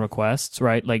personal requests,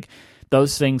 right? Like,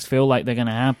 those things feel like they're going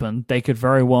to happen. They could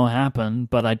very well happen,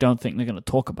 but I don't think they're going to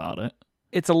talk about it.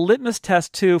 It's a litmus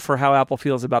test, too, for how Apple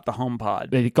feels about the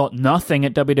HomePod. They got nothing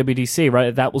at WWDC,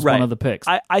 right? That was one of the picks.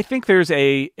 I think there's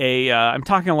I'm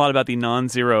talking a lot about the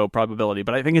non-zero probability,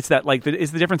 but I think it's that, like,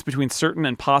 is the difference between certain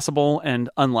and possible and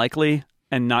unlikely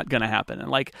and not going to happen. And,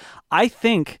 like, I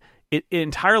think it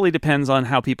entirely depends on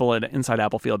how people at Inside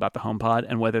Apple feel about the HomePod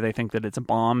and whether they think that it's a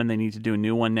bomb and they need to do a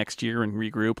new one next year and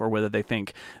regroup, or whether they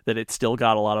think that it's still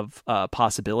got a lot of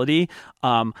possibility.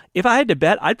 If I had to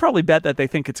bet, I'd probably bet that they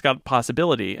think it's got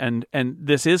possibility. And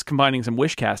this is combining some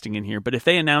wish casting in here. But if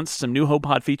they announce some new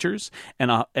HomePod features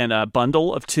and a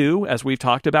bundle of 2, as we've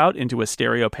talked about, into a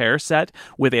stereo pair set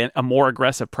with a more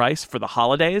aggressive price for the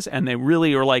holidays, and they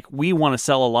really are like, we want to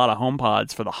sell a lot of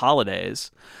HomePods for the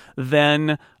holidays,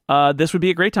 then this would be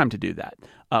a great time to do that.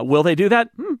 Will they do that?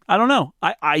 I don't know.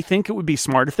 I think it would be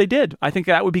smart if they did. I think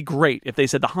that would be great if they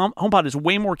said the HomePod is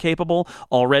way more capable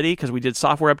already because we did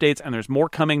software updates and there's more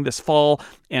coming this fall,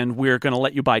 and we're going to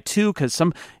let you buy 2 because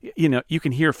you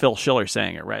can hear Phil Schiller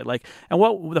saying it, right? Like, and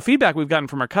what the feedback we've gotten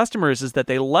from our customers is that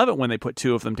they love it when they put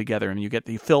 2 of them together and you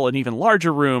fill an even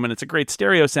larger room and it's a great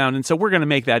stereo sound. And so we're going to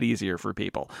make that easier for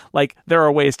people. Like, there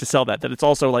are ways to sell that it's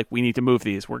also like, we need to move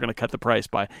these. We're going to cut the price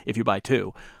if you buy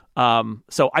 2.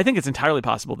 So I think it's entirely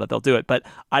possible that they'll do it, but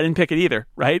I didn't pick it either,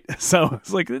 right? So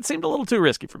it's like, it seemed a little too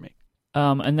risky for me.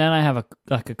 And then I have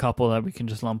a couple that we can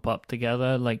just lump up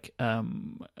together, like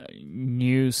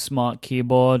new smart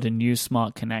keyboard and new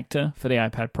smart connector for the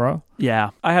iPad Pro. Yeah,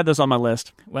 I had those on my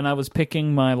list. When I was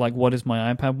picking my, like, what is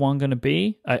my iPad 1 going to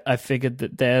be, I figured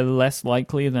that they're less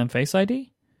likely than Face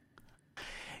ID.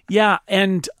 Yeah,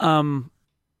 and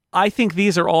I think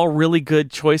these are all really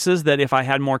good choices that if I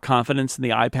had more confidence in the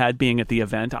iPad being at the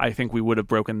event, I think we would have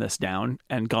broken this down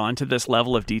and gone to this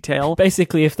level of detail.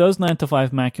 Basically, if those 9 to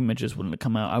 5 Mac images wouldn't have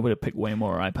come out, I would have picked way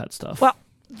more iPad stuff. Well,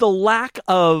 the lack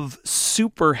of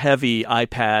super heavy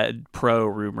iPad Pro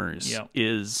rumors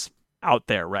is out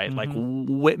there, right?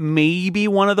 Mm-hmm. Like, maybe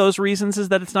one of those reasons is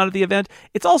that it's not at the event.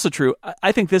 It's also true.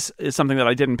 I think this is something that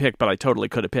I didn't pick, but I totally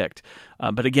could have picked.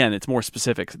 But again, it's more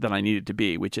specific than I needed to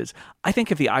be, which is, I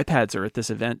think if the iPads are at this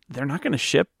event, they're not going to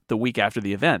ship the week after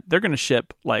the event. They're going to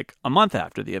ship like a month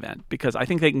after the event, because I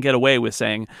think they can get away with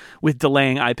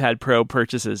delaying iPad Pro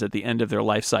purchases at the end of their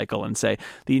life cycle and say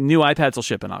the new iPads will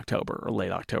ship in October or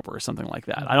late October or something like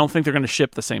that. I don't think they're going to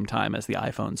ship the same time as the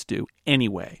iPhones do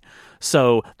anyway.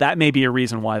 So that may be a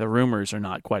reason why the rumors are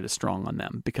not quite as strong on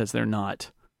them, because they're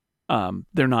not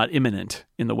imminent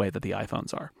in the way that the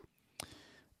iPhones are.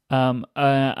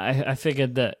 I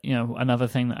figured that, another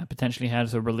thing that I potentially had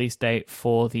is a release date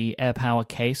for the AirPower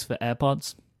case for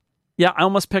AirPods. Yeah, I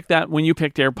almost picked that when you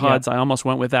picked AirPods. Yeah. I almost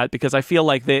went with that because I feel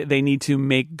like they need to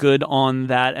make good on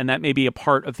that, and that may be a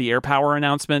part of the AirPower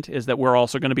announcement, is that we're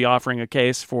also going to be offering a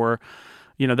case for,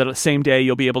 that same day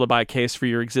you'll be able to buy a case for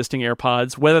your existing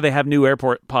AirPods, whether they have new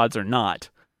AirPods or not.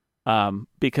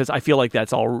 Because I feel like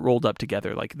that's all rolled up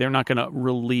together. Like, they're not going to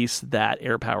release that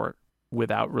AirPower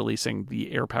without releasing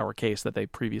the AirPower case that they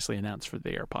previously announced for the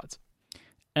AirPods.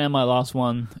 And my last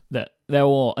one, that there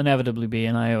will inevitably be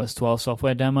an iOS 12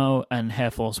 software demo, and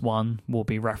Air Force One will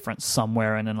be referenced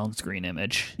somewhere in an on-screen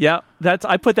image. Yeah,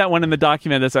 I put that one in the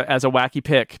document as a wacky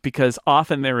pick, because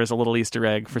often there is a little Easter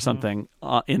egg for something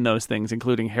in those things,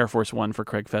 including Air Force One for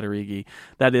Craig Federighi.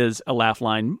 That is a laugh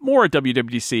line, more at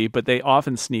WWDC, but they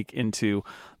often sneak into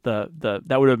that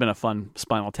would have been a fun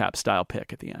Spinal Tap style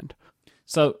pick at the end.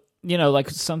 So, like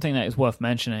something that is worth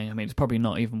mentioning, I mean, it's probably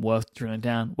not even worth drilling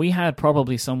down. We had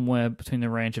probably somewhere between the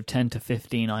range of 10 to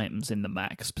 15 items in the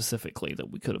Mac specifically that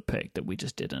we could have picked that we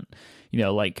just didn't.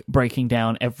 Like breaking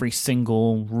down every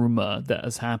single rumor that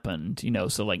has happened,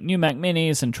 so like new Mac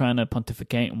Minis and trying to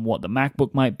pontificate on what the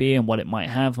MacBook might be and what it might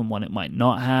have and what it might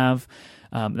not have,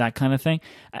 that kind of thing.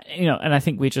 And I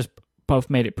think we just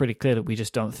both made it pretty clear that we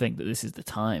just don't think that this is the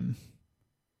time.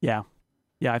 Yeah,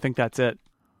 I think that's it.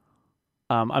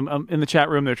 I'm in the chat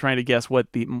room. They're trying to guess what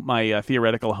my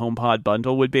theoretical HomePod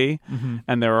bundle would be,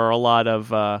 and there are a lot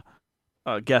of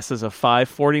guesses of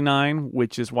 $549,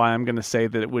 which is why I'm going to say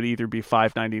that it would either be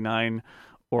 $599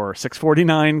 or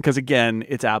 $649. Because again,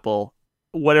 it's Apple.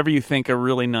 Whatever you think a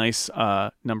really nice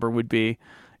number would be,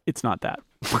 it's not that.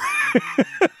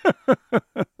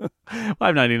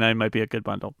 $599 might be a good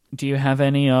bundle. Do you have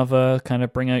any other kind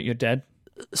of bring out your dead?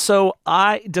 So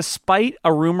despite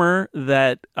a rumor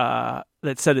that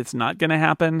said it's not going to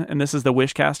happen, and this is the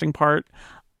wish casting part,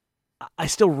 I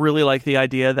still really like the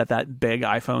idea that big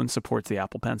iPhone supports the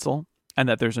Apple Pencil and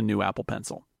that there's a new Apple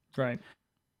Pencil. Right.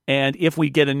 And if we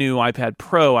get a new iPad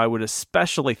Pro, I would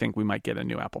especially think we might get a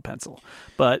new Apple Pencil.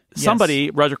 But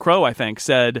somebody, Roger Crow, I think,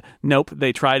 said, nope,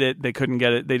 they tried it. They couldn't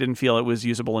get it. They didn't feel it was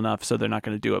usable enough, so they're not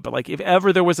going to do it. But like, if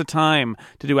ever there was a time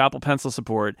to do Apple Pencil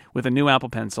support with a new Apple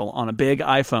Pencil on a big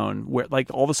iPhone where like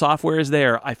all the software is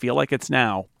there, I feel like it's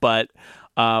now. But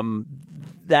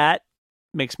that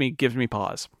gives me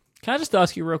pause. Can I just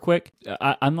ask you real quick?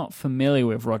 I'm not familiar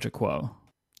with Roger Quo.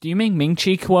 Do you mean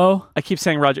Ming-Chi Kuo? I keep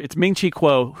saying Roger. It's Ming-Chi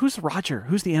Kuo. Who's Roger?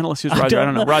 Who's the analyst who's Roger? I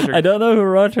don't know. Roger. I don't know who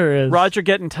Roger is. Roger,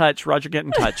 get in touch. Roger, get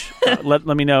in touch. Let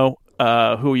me know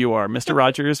who you are. Mr.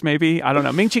 Rogers, maybe? I don't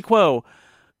know. Ming-Chi Kuo,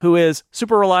 who is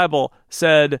super reliable,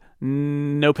 said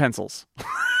no pencils.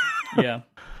 Yeah.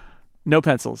 No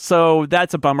pencils. So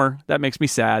that's a bummer. That makes me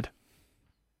sad.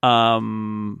 That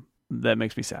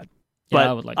makes me sad. Yeah, but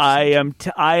I would like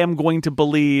to I am going to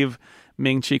believe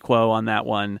Ming-Chi Kuo on that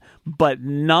one, but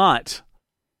not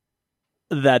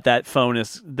that phone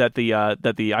is that the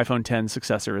iPhone 10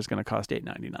 successor is going to cost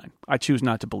 $899. I choose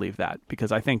not to believe that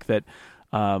because I think that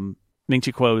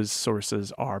Ming-Chi Kuo's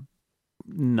sources are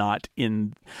not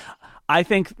in. I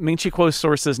think Ming-Chi Kuo's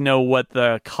sources know what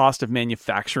the cost of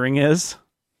manufacturing is,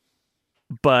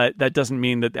 but that doesn't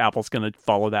mean that Apple's going to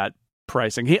follow that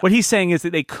pricing. What he's saying is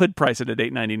that they could price it at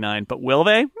 $899, but will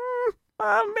they?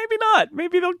 Maybe not.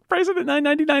 Maybe they'll price it at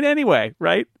 $999 anyway,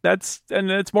 right? And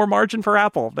it's more margin for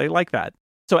Apple. They like that.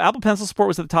 So Apple Pencil support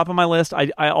was at the top of my list.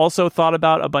 I also thought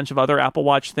about a bunch of other Apple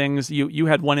Watch things. You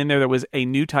had one in there that was a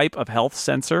new type of health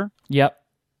sensor. Yep.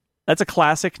 That's a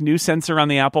classic new sensor on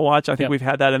the Apple Watch. I think we've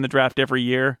had that in the draft every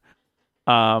year,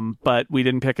 but we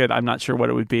didn't pick it. I'm not sure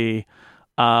what it would be.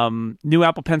 New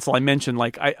Apple Pencil I mentioned,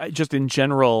 like I just in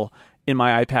general in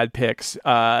my iPad picks,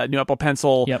 new Apple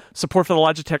Pencil, support for the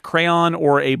Logitech Crayon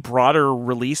or a broader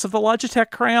release of the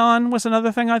Logitech Crayon was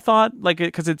another thing I thought, like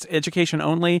because it's education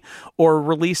only, or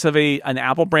release of an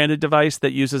Apple branded device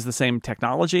that uses the same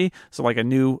technology. So like a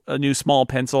new small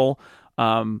pencil.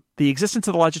 The existence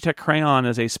of the Logitech Crayon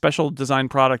as a special design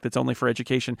product that's only for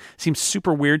education seems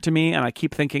super weird to me, and I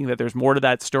keep thinking that there's more to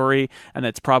that story, and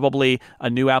that's probably a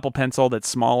new Apple Pencil that's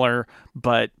smaller,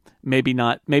 but maybe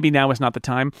not. Maybe now is not the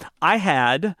time. I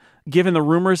had, given the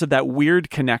rumors of that weird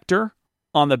connector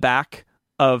on the back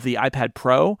of the iPad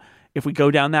Pro, if we go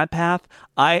down that path,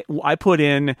 I put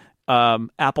in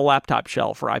Apple laptop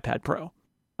shell for iPad Pro.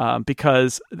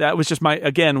 Because that was just my,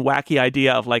 again, wacky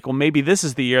idea of like, well, maybe this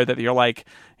is the year that you're like,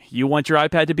 you want your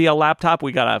iPad to be a laptop?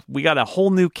 We got a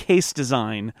whole new case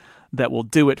design that will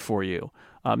do it for you.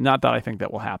 Not that I think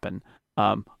that will happen.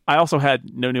 I also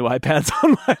had no new iPads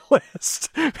on my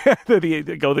list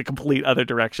that go the complete other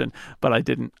direction, but I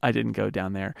didn't go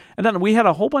down there. And then we had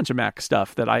a whole bunch of Mac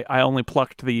stuff that I only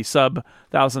plucked the sub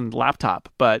 1,000 laptop,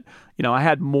 but I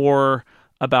had more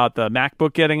about the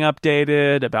MacBook getting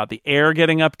updated, about the Air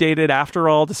getting updated after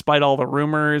all, despite all the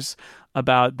rumors,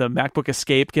 about the MacBook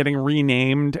Escape getting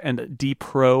renamed and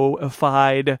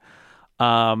deproified.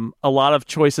 A lot of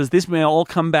choices. This may all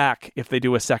come back if they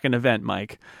do a second event,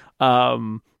 Mike.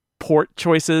 Port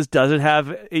choices. Does it have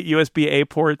USB-A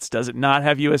ports? Does it not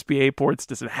have USB-A ports?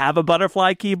 Does it have a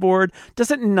butterfly keyboard? Does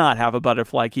it not have a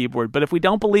butterfly keyboard? But if we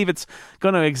don't believe it's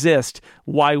going to exist,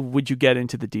 why would you get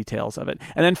into the details of it?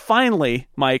 And then finally,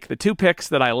 Mike, the two picks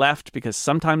that I left, because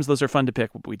sometimes those are fun to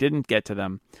pick, but we didn't get to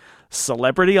them.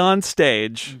 Celebrity on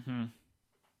stage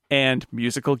and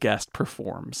musical guest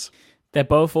performs. They're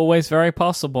both always very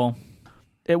possible.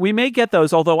 We may get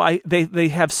those, although they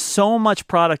have so much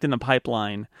product in the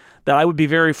pipeline that I would be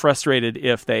very frustrated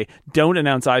if they don't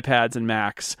announce iPads and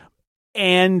Macs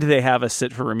and they have a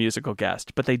sit for a musical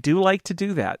guest. But they do like to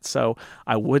do that, so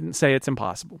I wouldn't say it's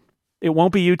impossible. It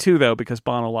won't be U2, though, because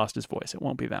Bono lost his voice. It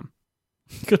won't be them.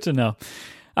 Good to know.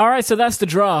 All right, so that's the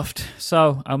draft.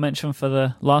 So I'll mention for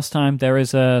the last time, there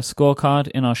is a scorecard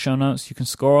in our show notes. You can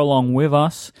score along with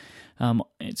us.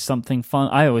 It's something fun.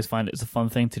 I always find it's a fun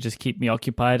thing to just keep me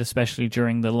occupied, especially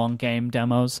during the long game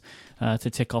demos, to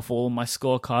tick off all my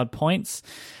scorecard points.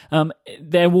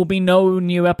 There will be no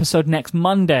new episode next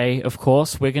Monday, of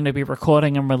course. We're going to be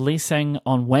recording and releasing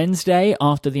on Wednesday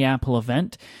after the Apple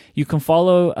event. You can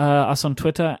follow us on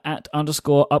Twitter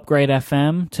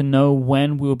 @_UpgradeFM to know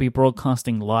when we will be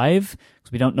broadcasting live,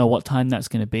 because we don't know what time that's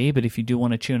going to be. But if you do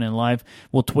want to tune in live,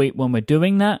 we'll tweet when we're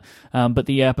doing that. But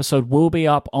the episode will be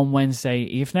up on Wednesday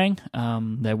evening.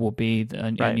 There will be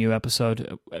a new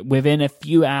episode within a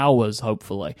few hours,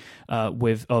 hopefully,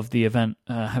 of the event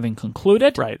having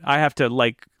concluded. Right. I have to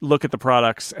look at the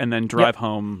products and then drive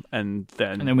home, and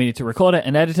then we need to record it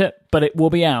and edit it, but it will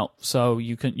be out, so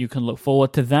you can look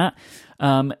forward to that.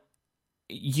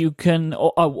 You can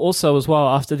also, as well,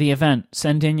 after the event,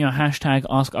 send in your hashtag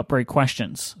 #AskUpgrade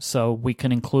questions, so we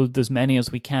can include as many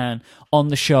as we can on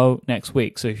the show next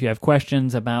week. So if you have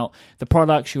questions about the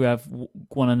products, you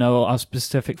want to know our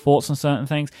specific thoughts on certain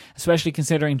things, especially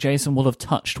considering Jason will have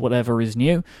touched whatever is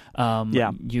new.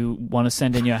 You want to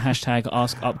send in your hashtag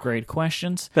 #AskUpgrade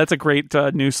questions. That's a great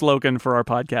new slogan for our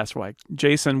podcast.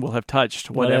 Jason will have touched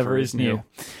whatever is new.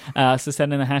 So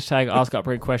send in the hashtag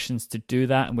 #AskUpgrade questions to do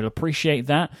that, and we'll appreciate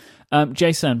that.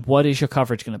 Jason, what is your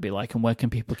coverage going to be like, and where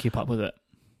can people keep up with it?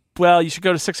 Well, you should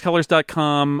go to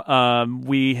sixcolors.com.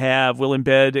 We'll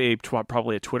embed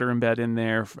probably a Twitter embed in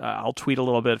there. I'll tweet a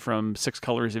little bit from Six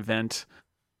Colors event,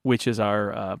 which is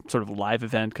our sort of live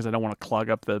event, because I don't want to clog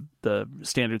up the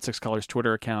standard Six Colors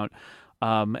Twitter account.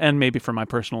 And maybe for my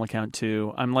personal account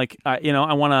too. I'm I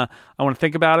want to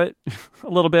think about it a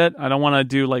little bit. I don't want to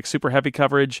do super heavy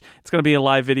coverage. It's going to be a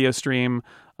live video stream.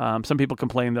 Some people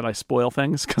complain that I spoil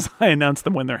things because I announce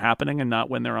them when they're happening and not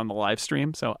when they're on the live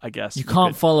stream. So I guess you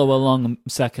can't follow along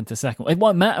second to second. It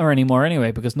won't matter anymore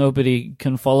anyway, because nobody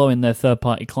can follow in their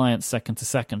third-party clients second to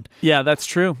second. Yeah, that's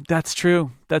true. That's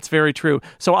very true.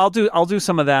 So I'll do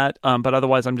some of that, but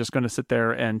otherwise I'm just going to sit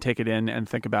there and take it in and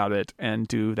think about it and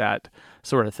do that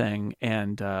sort of thing,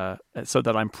 and so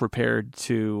that I'm prepared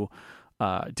to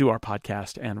do our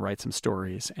podcast and write some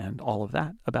stories and all of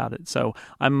that about it. So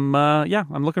I'm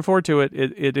looking forward to it.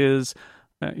 It is,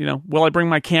 will I bring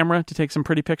my camera to take some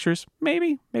pretty pictures?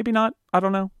 Maybe not. I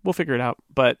don't know. We'll figure it out.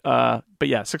 But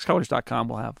yeah, sixcolors.com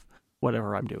will have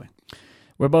whatever I'm doing.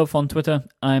 We're both on Twitter.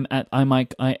 I'm at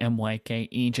imyke,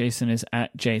 IMYKE. Jason is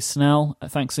at jsnell.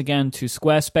 Thanks again to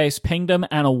Squarespace, Pingdom,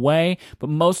 and Away. But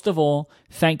most of all,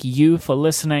 thank you for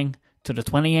listening to the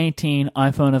 2018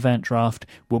 iPhone event draft.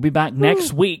 We'll be back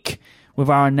next week with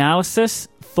our analysis,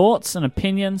 thoughts, and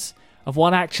opinions of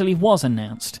what actually was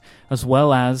announced, as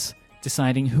well as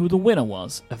deciding who the winner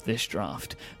was of this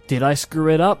draft. Did I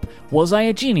screw it up? Was I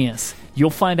a genius?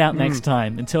 You'll find out next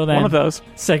time. Until then, one of those.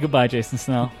 Say goodbye, Jason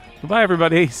Snell. Goodbye,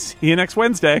 everybody. See you next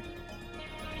Wednesday.